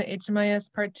taken the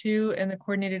HMIS Part 2 and the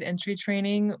coordinated entry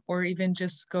training, or even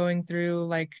just going through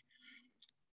like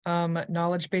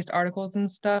knowledge-based articles and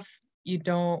stuff,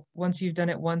 once you've done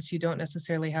it once, you don't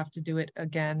necessarily have to do it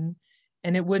again.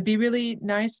 And it would be really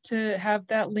nice to have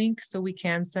that link so we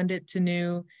can send it to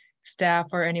new staff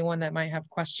or anyone that might have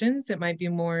questions. It might be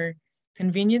more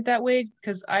convenient that way,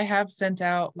 because I have sent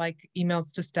out like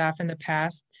emails to staff in the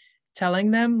past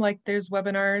telling them like there's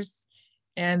webinars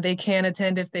and they can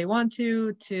attend if they want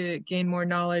to gain more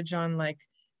knowledge on like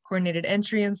coordinated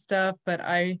entry and stuff. But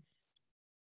I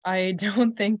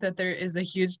don't think that there is a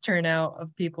huge turnout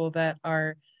of people that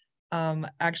are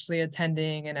actually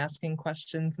attending and asking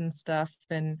questions and stuff.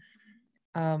 And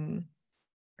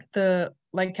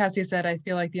like Cassie said, I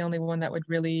feel like the only one that would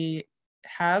really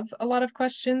have a lot of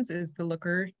questions is the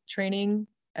looker training.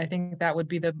 I think that would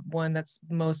be the one that's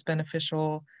most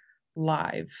beneficial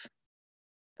live.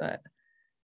 But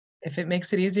if it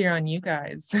makes it easier on you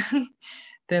guys,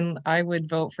 then I would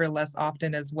vote for less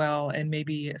often as well. And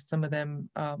maybe some of them,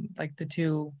 like the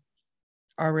two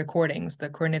are recordings, the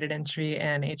coordinated entry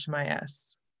and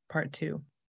HMIS Part 2.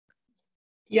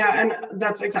 Yeah, and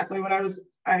that's exactly what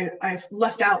I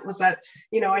left out, was that,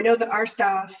 you know, I know that our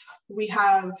staff, we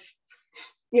have,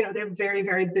 you know, they have very,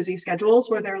 very busy schedules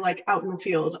where they're like out in the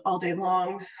field all day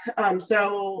long.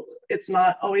 So it's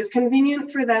not always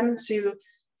convenient for them to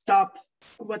stop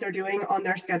what they're doing on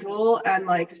their schedule and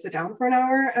like sit down for an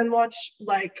hour and watch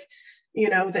like, you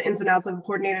know, the ins and outs of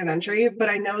coordinated entry. But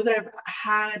I know that I've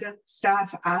had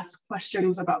staff ask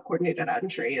questions about coordinated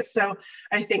entry. So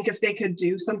I think if they could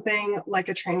do something like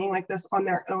a training like this on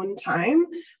their own time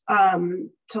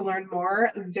to learn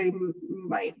more, they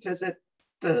might visit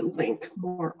the link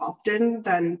more often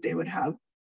than they would have,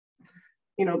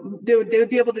 you know, they would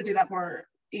be able to do that more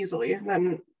easily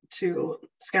than to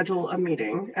schedule a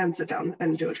meeting and sit down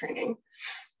and do a training.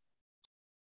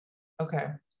 Okay.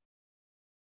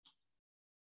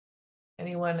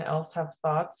 Anyone else have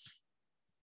thoughts?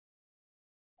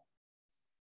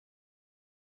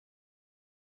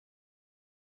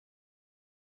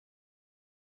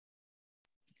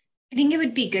 I think it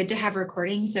would be good to have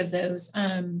recordings of those,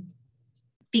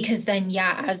 because then,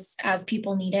 yeah, as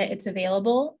people need it, it's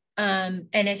available. And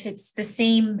if it's the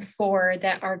same 4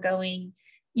 that are going,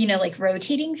 you know, like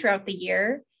rotating throughout the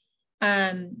year,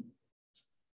 then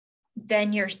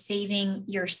you're saving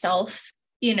yourself,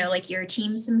 you know, like your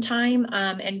team some time.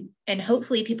 And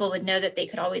hopefully people would know that they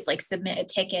could always like submit a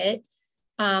ticket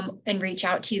and reach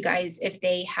out to you guys if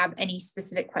they have any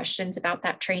specific questions about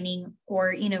that training,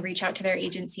 or, you know, reach out to their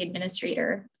agency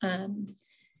administrator,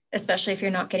 especially if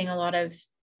you're not getting a lot of,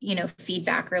 you know,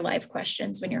 feedback or live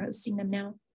questions when you're hosting them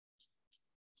now.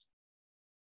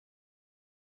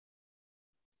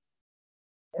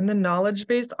 And the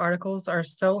knowledge-based articles are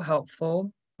so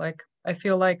helpful. Like, I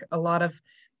feel like a lot of,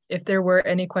 if there were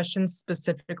any questions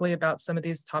specifically about some of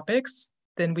these topics,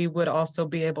 then we would also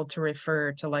be able to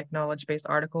refer to like knowledge-based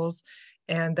articles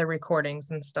and the recordings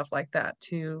and stuff like that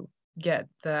to get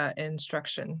the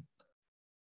instruction.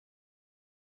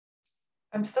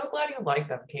 I'm so glad you like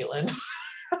them, Caitlin.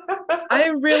 I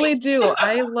really do.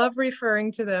 I love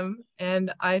referring to them,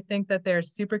 and I think that they're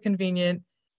super convenient,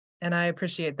 and I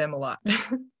appreciate them a lot.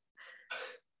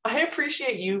 I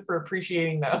appreciate you for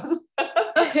appreciating them.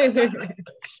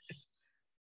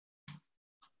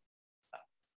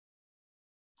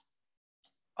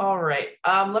 All right,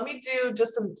 let me do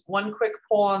just one quick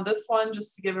poll on this one,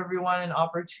 just to give everyone an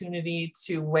opportunity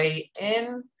to weigh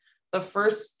in. The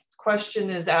first question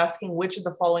is asking which of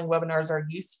the following webinars are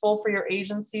useful for your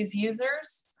agency's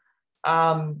users.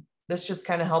 This just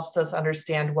kind of helps us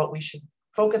understand what we should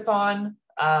focus on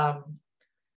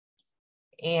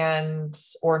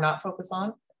or not focus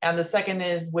on. And the second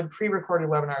is, would pre-recorded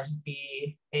webinars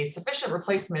be a sufficient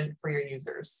replacement for your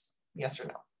users? Yes or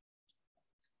no?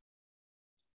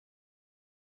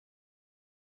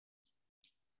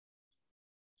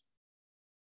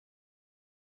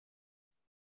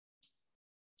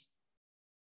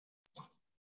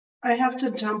 I have to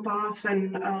jump off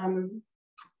and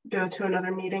go to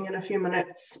another meeting in a few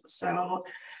minutes. So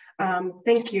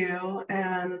thank you.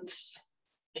 And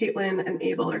Caitlin and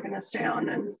Abel are going to stay on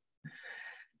and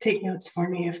take notes for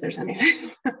me if there's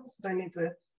anything else that I need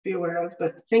to be aware of.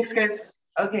 But thanks, guys.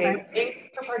 Okay, bye. Thanks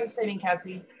for participating,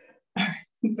 Cassie. All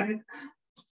right, bye.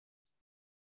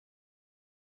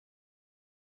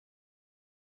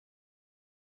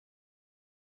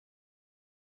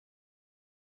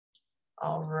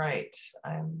 All right,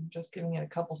 I'm just giving it a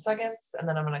couple seconds and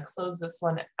then I'm going to close this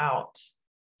one out.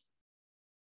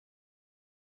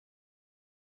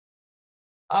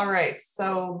 All right,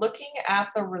 so looking at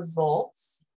the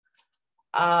results,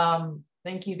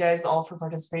 thank you guys all for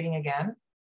participating again.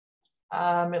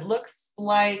 It looks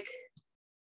like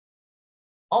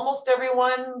almost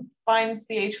everyone finds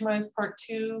the HMIS Part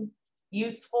 2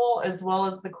 useful, as well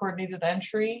as the coordinated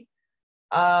entry.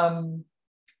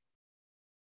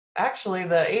 Actually,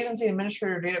 the agency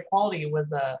administrator data quality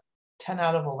was a 10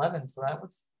 out of 11, so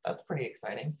that's pretty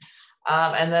exciting.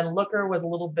 And then Looker was a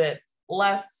little bit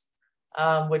less,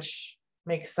 which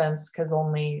makes sense because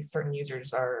only certain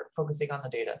users are focusing on the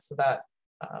data, so that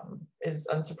is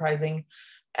unsurprising.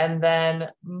 And then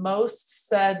most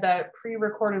said that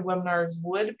pre-recorded webinars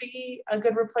would be a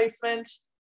good replacement.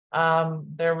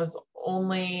 There was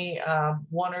only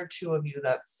 1 or 2 of you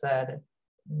that said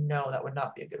no, that would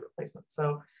not be a good replacement.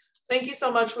 So thank you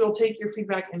so much. We'll take your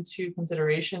feedback into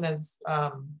consideration as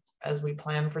we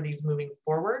plan for these moving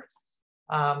forward.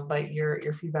 But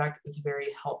your feedback is very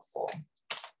helpful.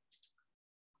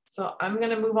 So I'm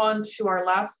going to move on to our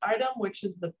last item, which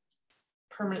is the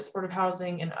permanent supportive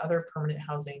housing and other permanent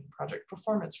housing project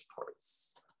performance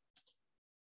reports.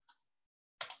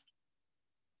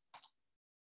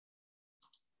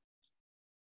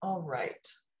 All right.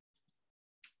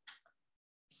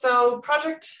 So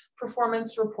project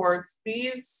performance reports,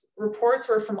 these reports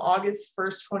were from August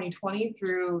 1st, 2020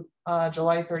 through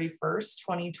July 31st,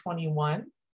 2021.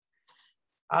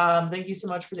 Thank you so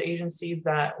much for the agencies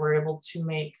that were able to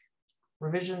make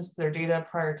revisions to their data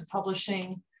prior to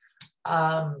publishing.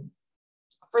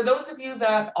 For those of you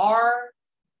that are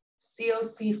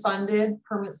COC funded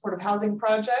permanent supportive housing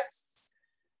projects,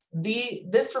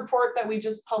 this report that we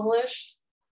just published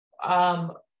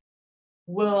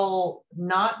will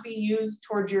not be used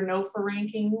towards your NOFA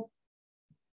ranking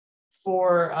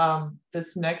for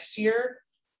this next year,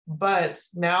 but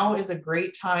now is a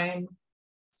great time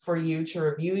for you to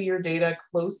review your data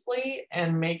closely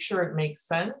and make sure it makes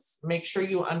sense. Make sure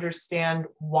you understand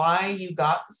why you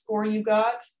got the score you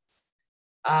got.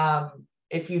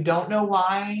 If you don't know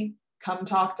why, come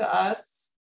talk to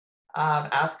us,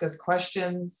 ask us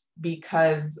questions,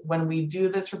 because when we do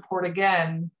this report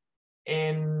again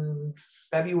in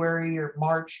February or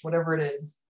March, whatever it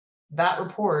is, that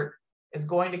report is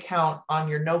going to count on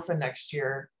your NOFA next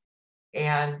year.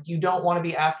 And you don't want to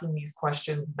be asking these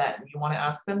questions then. You want to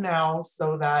ask them now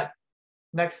so that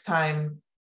next time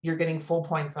you're getting full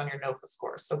points on your NOFA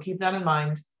score. So keep that in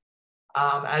mind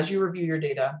as you review your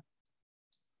data.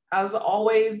 As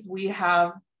always, we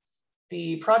have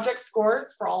the project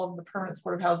scores for all of the permanent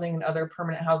supportive housing and other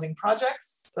permanent housing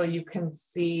projects. So you can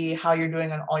see how you're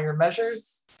doing on all your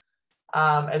measures,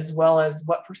 as well as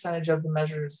what percentage of the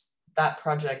measures that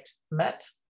project met.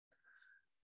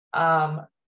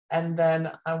 And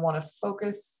then I want to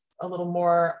focus a little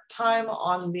more time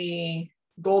on the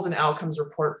goals and outcomes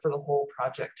report for the whole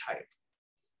project type.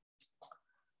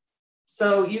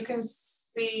 So you can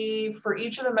see for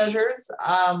each of the measures,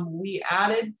 we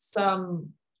added some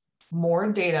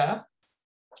more data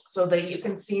so that you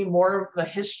can see more of the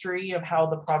history of how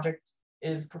the project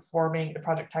is performing, the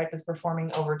project type is performing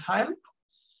over time.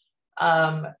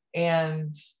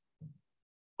 And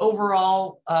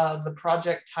overall, the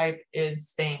project type is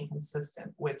staying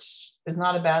consistent, which is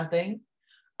not a bad thing.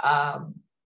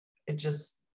 It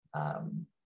just kind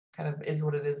of is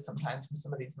what it is sometimes with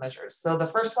some of these measures. So the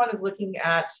first one is looking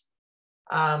at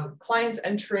clients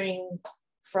entering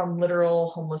from literal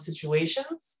homeless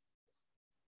situations.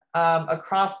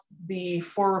 Across the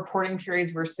 4 reporting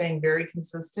periods, we're staying very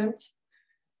consistent.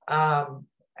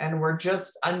 And we're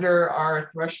just under our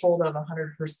threshold of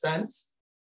 100%.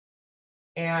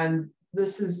 And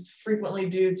this is frequently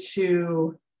due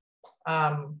to,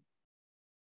 well,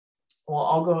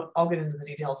 I'll get into the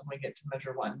details when we get to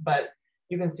measure 1, but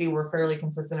you can see we're fairly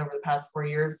consistent over the past 4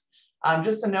 years.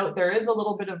 Just a note, there is a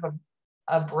little bit of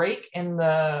a break in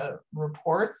the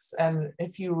reports. And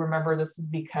if you remember, this is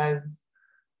because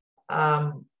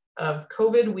of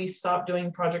COVID, we stopped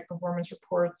doing project performance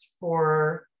reports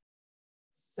for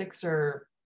 6 or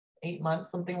 8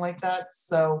 months, something like that.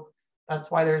 So that's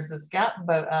why there's this gap,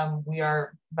 but we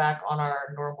are back on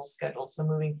our normal schedule. So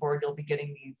moving forward, you'll be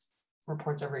getting these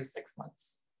reports every 6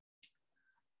 months.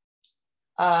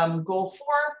 Goal 4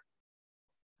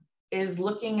 is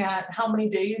looking at how many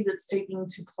days it's taking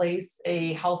to place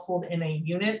a household in a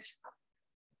unit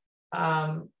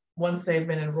once they've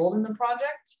been enrolled in the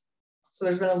project. So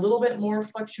there's been a little bit more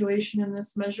fluctuation in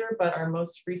this measure, but our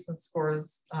most recent score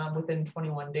is within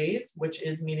 21 days, which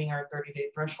is meeting our 30-day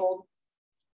threshold.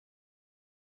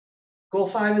 Goal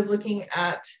 5 is looking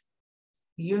at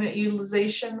unit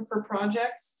utilization for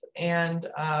projects, and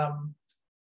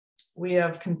we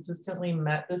have consistently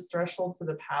met this threshold for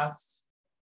the past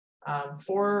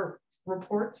 4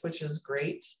 reports, which is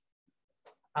great.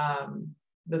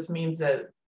 This means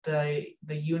that the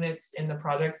units in the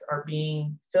projects are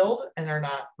being filled and are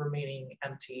not remaining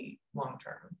empty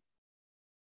long-term.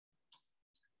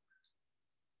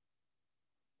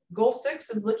 Goal 6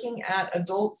 is looking at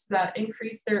adults that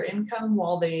increase their income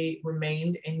while they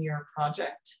remained in your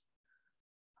project.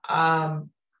 And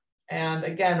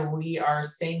again, we are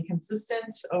staying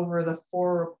consistent over the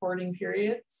 4 reporting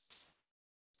periods.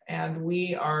 And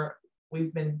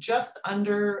we've been just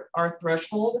under our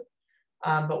threshold,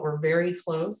 but we're very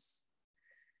close.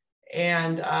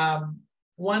 And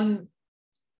one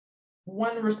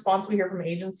response we hear from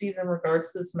agencies in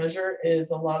regards to this measure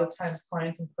is a lot of times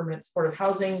clients in permanent supportive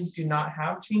housing do not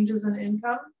have changes in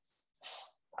income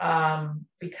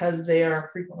because they are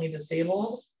frequently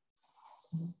disabled.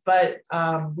 But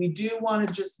we do want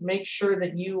to just make sure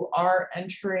that you are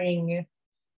entering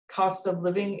cost of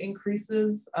living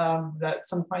increases that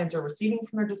some clients are receiving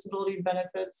from their disability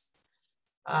benefits,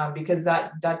 because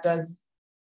that does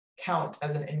count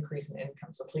as an increase in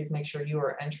income. So please make sure you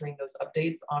are entering those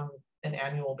updates on an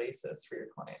annual basis for your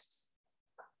clients.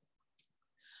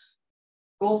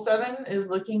 Goal 7 is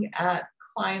looking at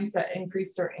clients that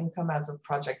increase their income as of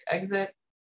project exit.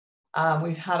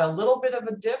 We've had a little bit of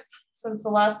a dip since the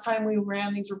last time we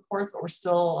ran these reports, but we're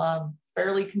still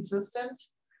fairly consistent.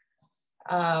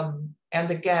 And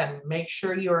again, make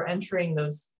sure you are entering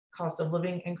those cost of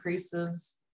living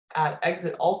increases at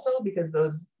exit also, because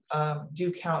those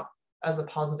do count as a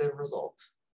positive result.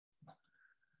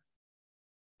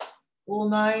 Goal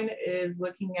 9 is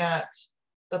looking at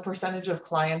the percentage of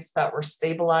clients that were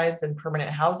stabilized in permanent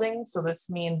housing. So this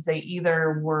means they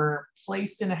either were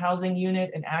placed in a housing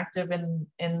unit and active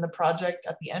in the project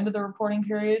at the end of the reporting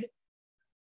period,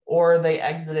 or they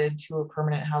exited to a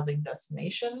permanent housing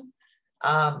destination.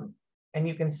 And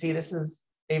you can see this is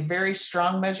a very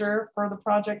strong measure for the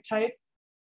project type,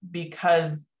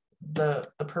 because the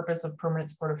purpose of permanent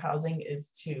supportive housing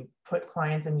is to put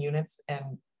clients in units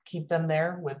and keep them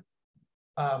there with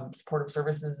supportive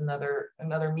services and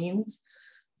other means.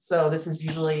 So this is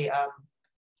usually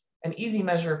an easy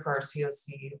measure for our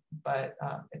COC, but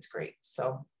it's great.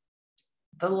 So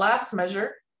the last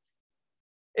measure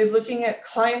is looking at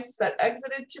clients that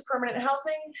exited to permanent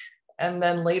housing and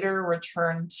then later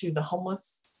returned to the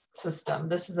homeless system.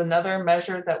 This is another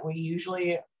measure that we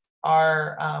usually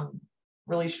are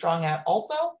really strong at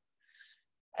also.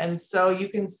 And so you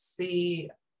can see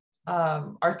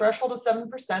our threshold is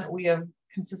 7%. We have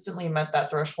consistently met that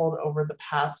threshold over the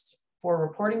past 4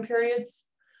 reporting periods.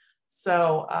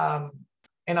 So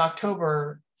in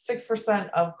October, 6%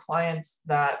 of clients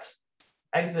that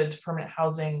exited to permanent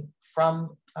housing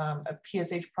from a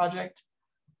PSH project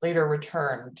later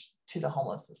returned to the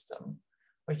homeless system,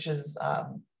 which is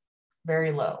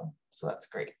very low. So that's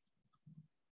great.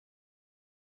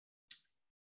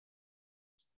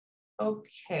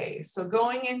 Okay, so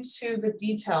going into the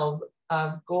details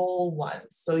of goal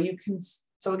 1. So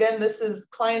again, this is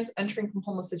clients entering from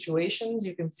homeless situations.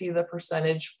 You can see the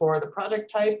percentage for the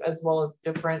project type as well as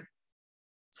different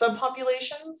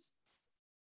subpopulations.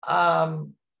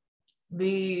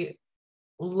 The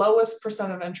lowest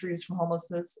percent of entries from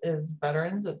homelessness is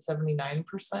veterans at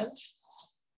 79%.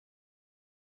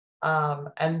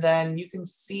 And then you can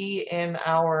see in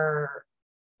our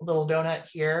little donut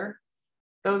here,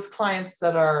 those clients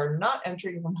that are not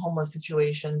entering from homeless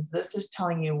situations, this is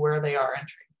telling you where they are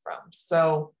entering from.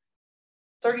 So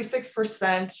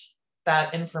 36%,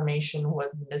 that information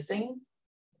was missing,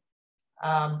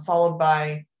 followed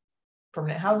by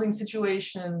permanent housing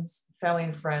situations, family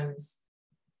and friends,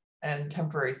 and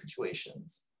temporary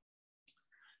situations.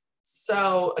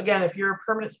 So again, if you're a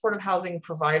permanent supportive housing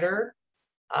provider,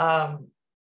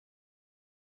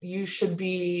 you should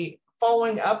be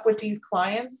following up with these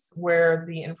clients where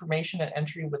the information at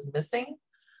entry was missing,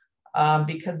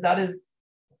 because that is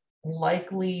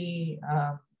likely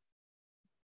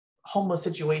homeless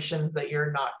situations that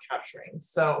you're not capturing.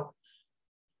 So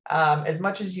as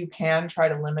much as you can, try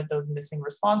to limit those missing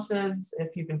responses.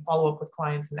 If you can follow up with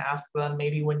clients and ask them,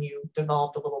 maybe when you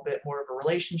developed a little bit more of a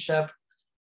relationship,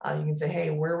 you can say, hey,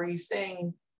 where were you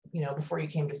staying, you know, before you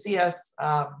came to see us,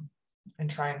 and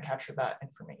try and capture that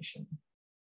information.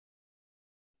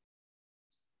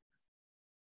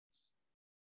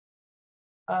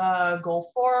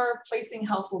 Goal 4, placing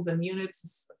households in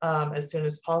units as soon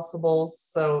as possible.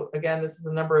 So again, this is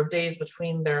the number of days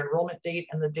between their enrollment date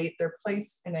and the date they're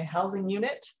placed in a housing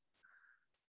unit.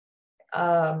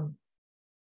 And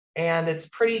it's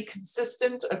pretty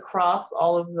consistent across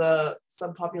all of the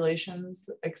subpopulations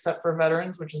except for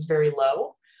veterans, which is very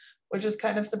low, which is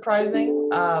kind of surprising.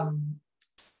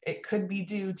 It could be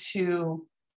due to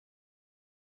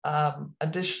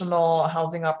additional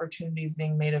housing opportunities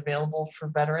being made available for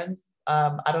veterans.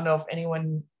 I don't know if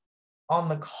anyone on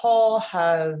the call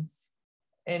has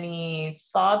any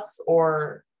thoughts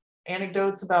or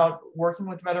anecdotes about working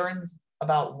with veterans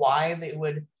about why they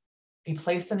would be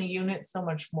placed in a unit so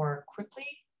much more quickly,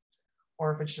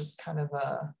 or if it's just kind of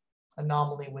a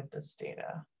anomaly with this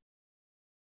data.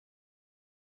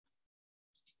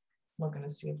 I'm looking to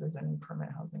see if there's any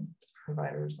permanent housing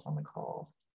providers on the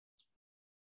call.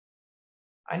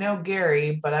 I know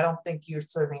Gary, but I don't think you're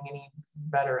serving any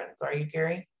veterans. Are you,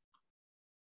 Gary?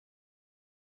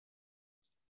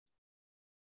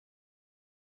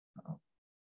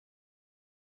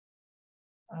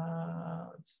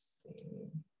 Let's see.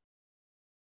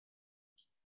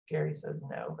 Gary says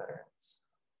no veterans.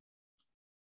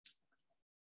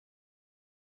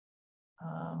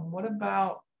 What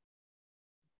about,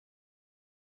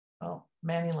 oh,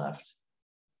 Manny left.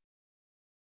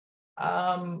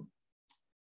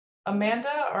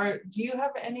 Amanda, do you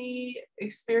have any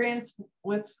experience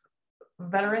with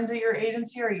veterans at your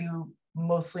agency, or are you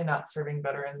mostly not serving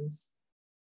veterans?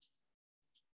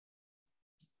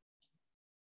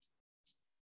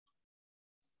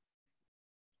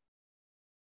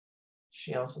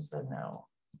 She also said no.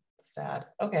 Sad.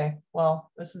 Okay,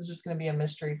 well, this is just going to be a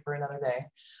mystery for another day.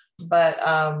 But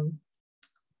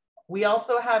we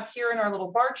also have here in our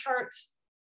little bar chart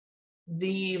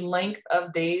the length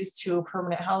of days to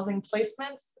permanent housing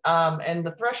placements. And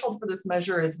the threshold for this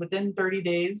measure is within 30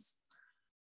 days.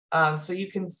 So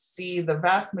you can see the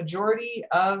vast majority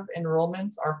of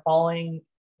enrollments are falling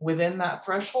within that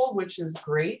threshold, which is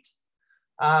great.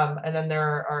 And then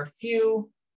there are a few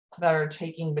that are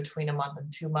taking between a month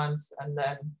and 2 months, and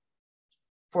then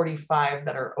 45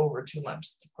 that are over 2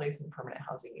 months to place in permanent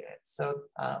housing units. So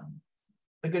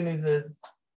the good news is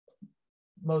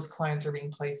most clients are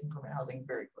being placed in permanent housing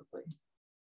very quickly.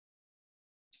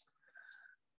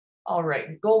 All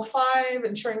right, goal 5,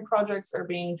 ensuring projects are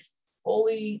being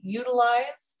fully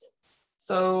utilized.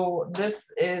 So this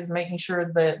is making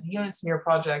sure that the units in your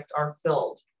project are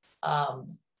filled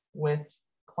with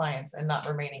clients and not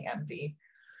remaining empty.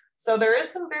 So there is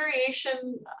some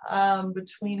variation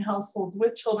between households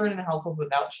with children and households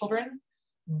without children,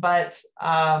 but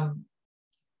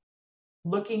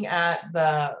looking at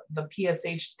the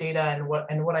PSH data and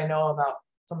what I know about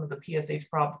some of the PSH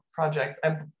projects,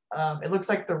 it looks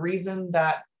like the reason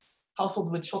that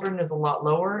households with children is a lot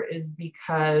lower is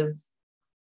because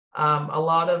a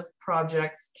lot of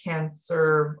projects can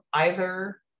serve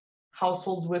either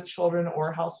households with children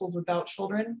or households without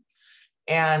children.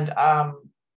 And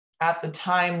at the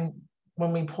time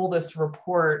when we pull this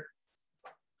report,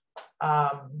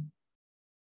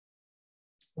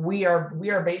 we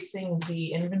are basing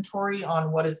the inventory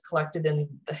on what is collected in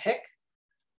the HIC.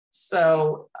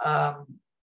 So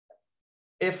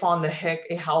if on the HIC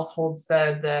a household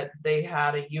said that they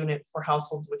had a unit for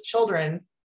households with children,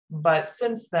 but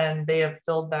since then they have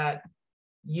filled that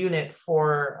unit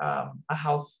for a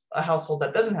household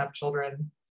that doesn't have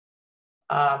children,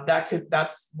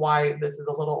 that's why this is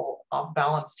a little off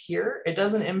balanced here. It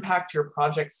doesn't impact your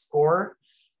project score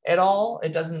at all.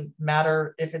 It doesn't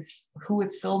matter if it's who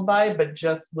it's filled by, but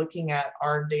just looking at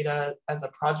our data as a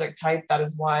project type, that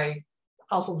is why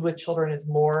households with children is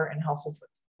more and households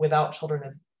without children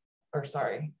is, or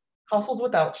sorry, households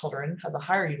without children has a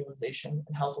higher utilization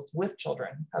and households with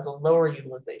children has a lower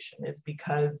utilization, is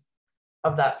because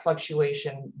of that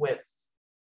fluctuation with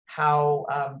how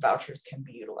vouchers can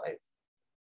be utilized.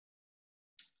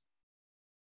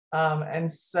 And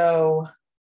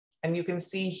you can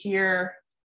see here,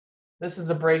 this is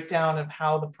a breakdown of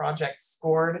how the project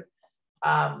scored.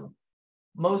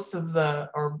 Most of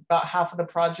or about half of the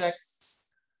projects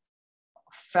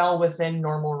fell within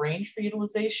normal range for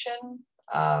utilization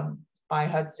by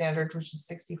HUD standards, which is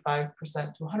 65%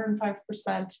 to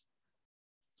 105%.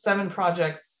 7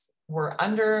 projects were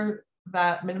under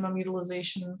that minimum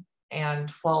utilization and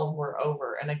 12 were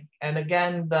over. And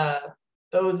again,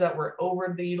 those that were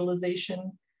over the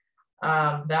utilization,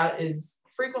 that is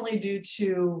frequently due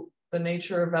to the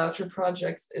nature of voucher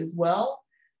projects as well.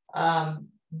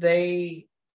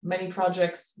 Many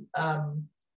projects,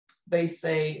 they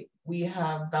say we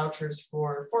have vouchers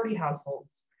for 40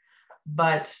 households,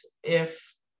 but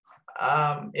if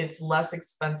it's less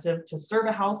expensive to serve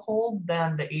a household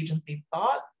than the agency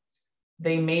thought,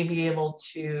 they may be able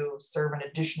to serve an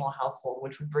additional household,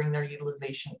 which would bring their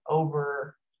utilization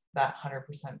over that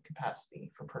 100%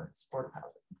 capacity for supportive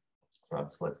housing. So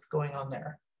that's what's going on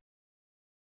there.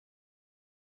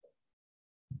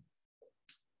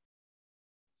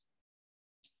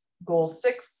 Goal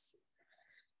 6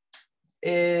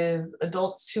 is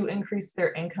adults who increase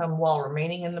their income while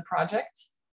remaining in the project.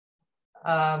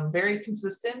 Very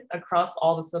consistent across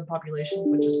all the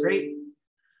subpopulations, which is great.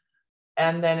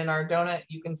 And then in our donut,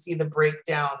 you can see the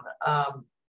breakdown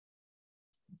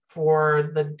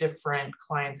for the different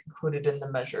clients included in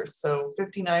the measure. So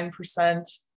 59%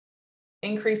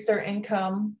 increased their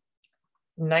income,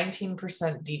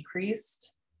 19%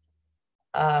 decreased,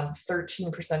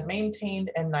 13%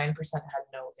 maintained, and 9% had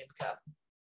no income.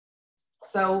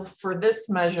 So for this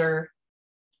measure,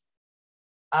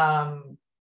 the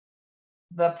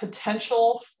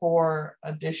potential for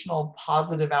additional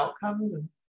positive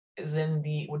outcomes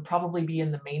would probably be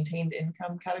in the maintained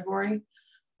income category,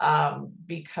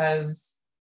 because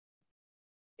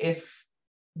if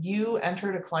you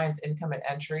entered a client's income at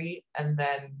entry and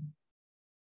then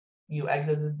you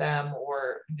exited them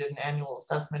or did an annual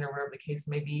assessment or whatever the case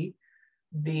may be,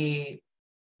 the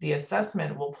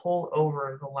assessment will pull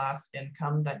over the last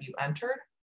income that you entered.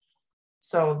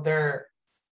 So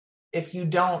if you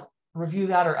don't review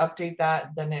that or update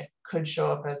that, then it could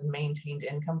show up as maintained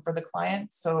income for the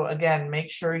client. So again, make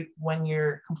sure when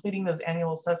you're completing those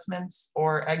annual assessments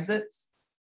or exits,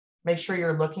 make sure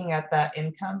you're looking at that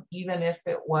income, even if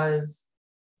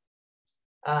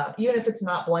it's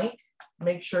not blank,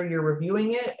 make sure you're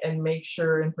reviewing it and make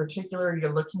sure in particular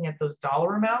you're looking at those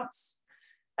dollar amounts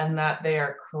and that they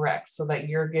are correct so that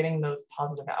you're getting those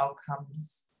positive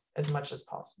outcomes as much as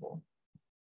possible.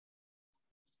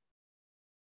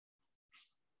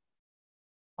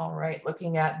 All right,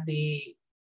 looking at the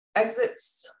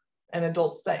exits and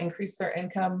adults that increase their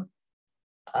income.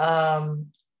 Fairly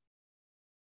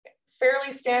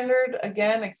standard,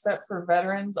 again, except for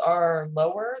veterans are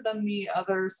lower than the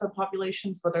other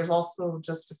subpopulations, but there's also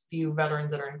just a few veterans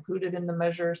that are included in the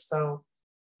measure. So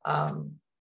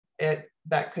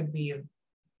that could be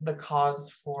the cause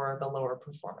for the lower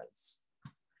performance.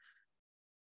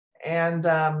 And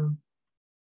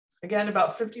again,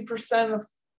 about 50%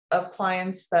 of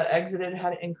clients that exited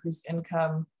had increased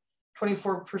income,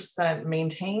 24%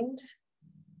 maintained,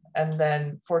 and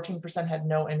then 14% had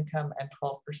no income and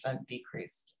 12%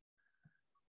 decreased.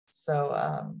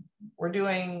 So we're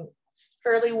doing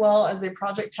fairly well as a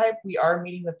project type. We are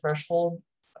meeting the threshold,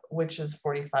 which is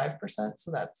 45%,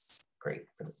 so that's great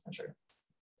for this measure.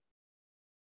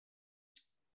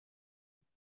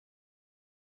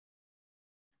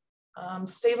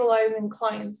 Stabilizing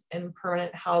clients in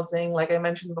permanent housing. Like I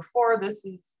mentioned before, this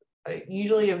is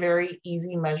usually a very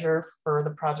easy measure for the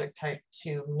project type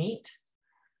to meet,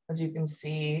 as you can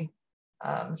see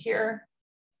here.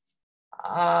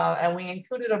 And we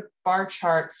included a bar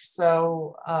chart.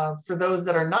 So for those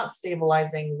that are not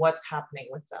stabilizing, what's happening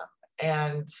with them.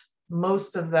 And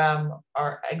most of them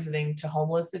are exiting to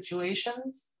homeless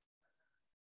situations,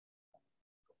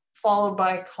 followed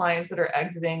by clients that are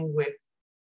exiting with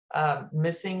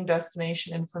missing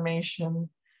destination information,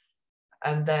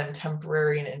 and then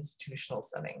temporary and institutional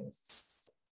settings.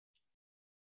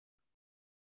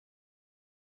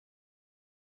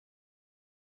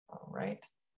 All right.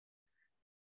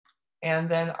 And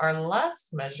then our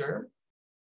last measure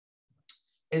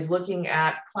is looking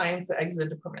at clients that exited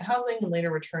to permanent housing and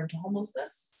later returned to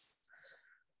homelessness.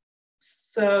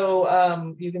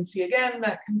 So you can see again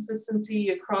that consistency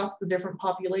across the different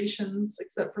populations,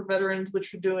 except for veterans,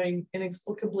 which are doing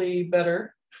inexplicably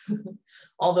better,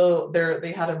 although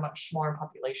they had a much smaller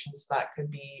population, so that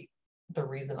could be the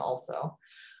reason also.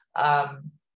 But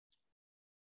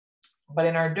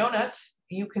in our donut,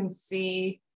 you can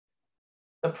see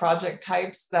the project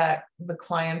types that the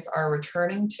clients are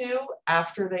returning to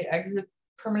after they exit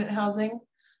permanent housing.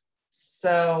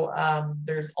 So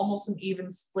there's almost an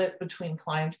even split between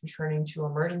clients returning to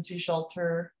emergency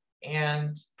shelter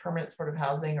and permanent supportive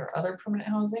housing or other permanent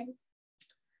housing,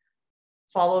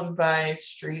 followed by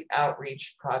street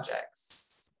outreach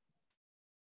projects.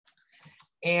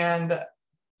 And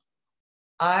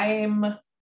I'm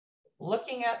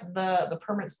looking at the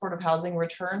permanent supportive housing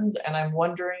returns, and I'm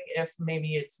wondering if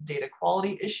maybe it's a data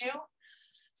quality issue.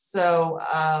 So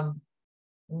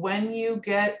when you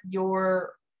get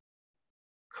your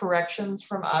corrections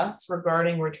from us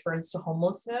regarding returns to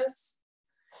homelessness,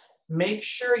 make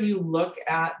sure you look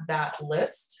at that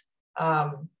list,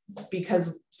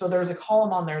 because so there's a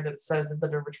column on there that says, is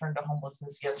it a return to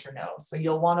homelessness, yes or no? So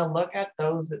you'll want to look at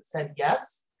those that said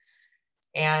yes,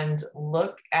 and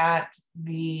look at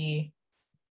the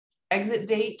exit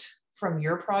date from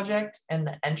your project and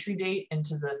the entry date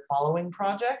into the following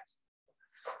project,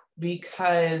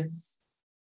 because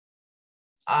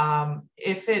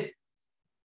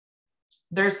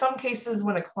there's some cases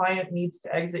when a client needs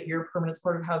to exit your permanent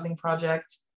supportive housing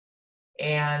project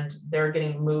and they're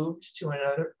getting moved to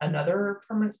another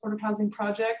permanent supportive housing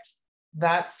project.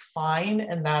 That's fine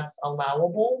and that's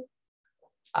allowable.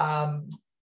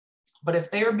 But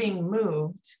if they're being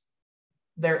moved,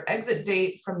 their exit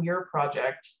date from your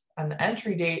project and the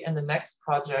entry date in the next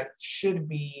project should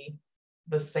be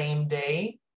the same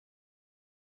day,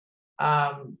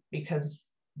 because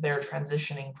they're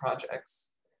transitioning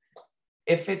projects.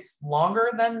 If it's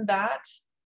longer than that,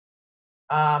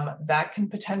 that can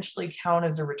potentially count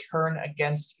as a return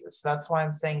against you. So that's why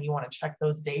I'm saying you want to check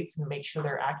those dates and make sure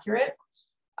they're accurate.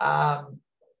 And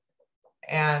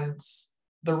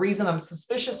the reason I'm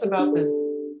suspicious about this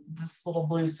little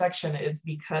blue section is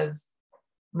because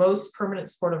most permanent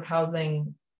supportive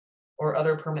housing or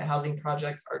other permanent housing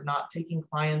projects are not taking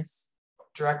clients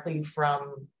directly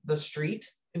from the street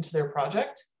into their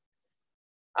project.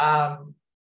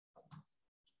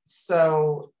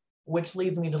 So, which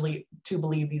leads me to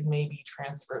believe these may be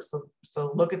transfers.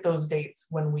 So look at those dates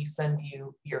when we send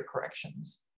you your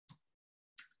corrections.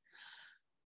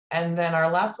 And then our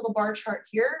last little bar chart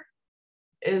here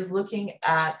is looking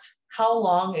at how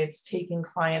long it's taking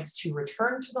clients to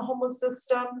return to the homeless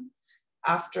system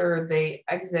after they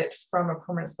exit from a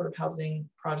permanent supportive housing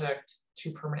project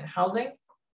to permanent housing.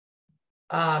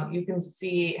 You can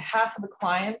see half of the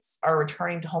clients are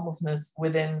returning to homelessness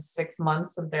within 6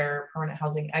 months of their permanent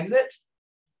housing exit.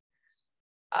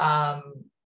 And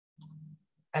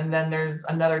then there's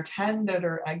another 10 that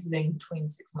are exiting between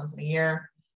 6 months and a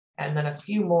year, and then a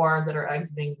few more that are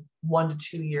exiting 1 to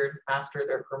 2 years after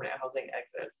their permanent housing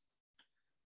exit.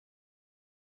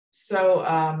 So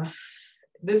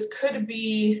this could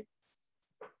be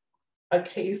a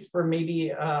case for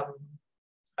maybe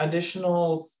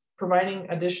providing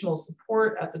additional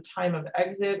support at the time of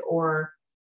exit, or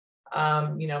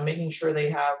making sure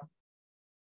they have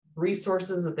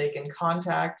resources that they can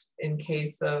contact in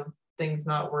case of things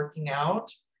not working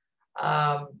out,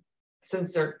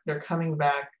 since they're coming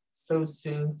back so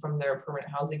soon from their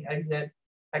permanent housing exit.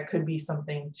 That could be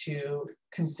something to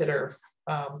consider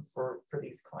for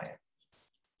these clients.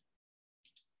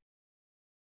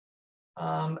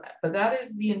 But that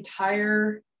is the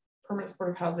entire permanent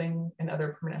supportive housing and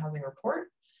other permanent housing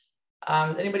report.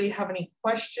 Does anybody have any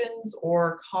questions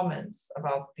or comments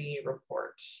about the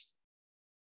report?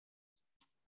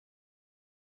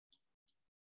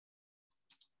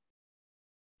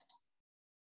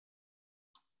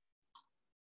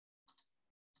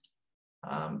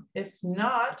 If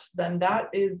not, then that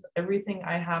is everything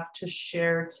I have to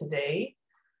share today.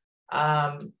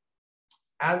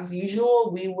 As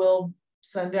usual, we will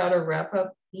send out a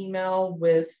wrap-up email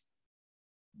with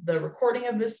the recording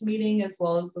of this meeting, as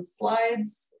well as the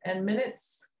slides and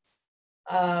minutes.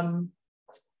 And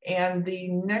the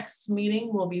next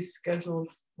meeting will be scheduled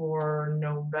for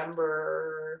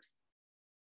November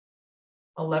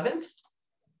 11th.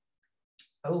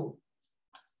 Oh,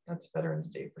 that's Veterans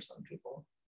Day for some people.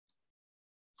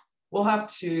 We'll have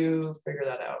to figure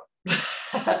that out.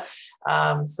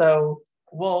 So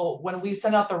when we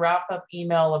send out the wrap-up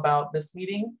email about this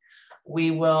meeting,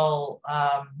 we will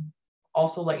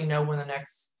also let you know when the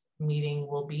next meeting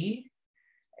will be,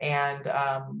 and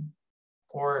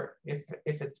or if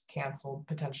it's canceled,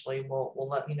 potentially we'll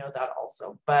let you know that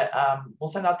also. But we'll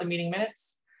send out the meeting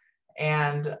minutes,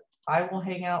 and I will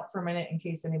hang out for a minute in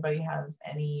case anybody has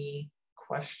any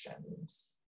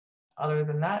questions. Other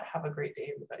than that, have a great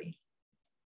day, everybody.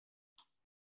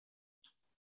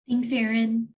 Thanks,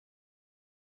 Erin.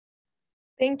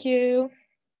 Thank you.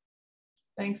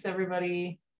 Thanks,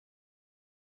 everybody.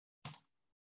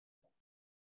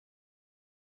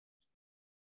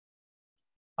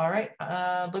 All right,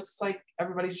 looks like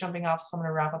everybody's jumping off, so I'm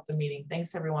gonna wrap up the meeting.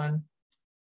 Thanks, everyone.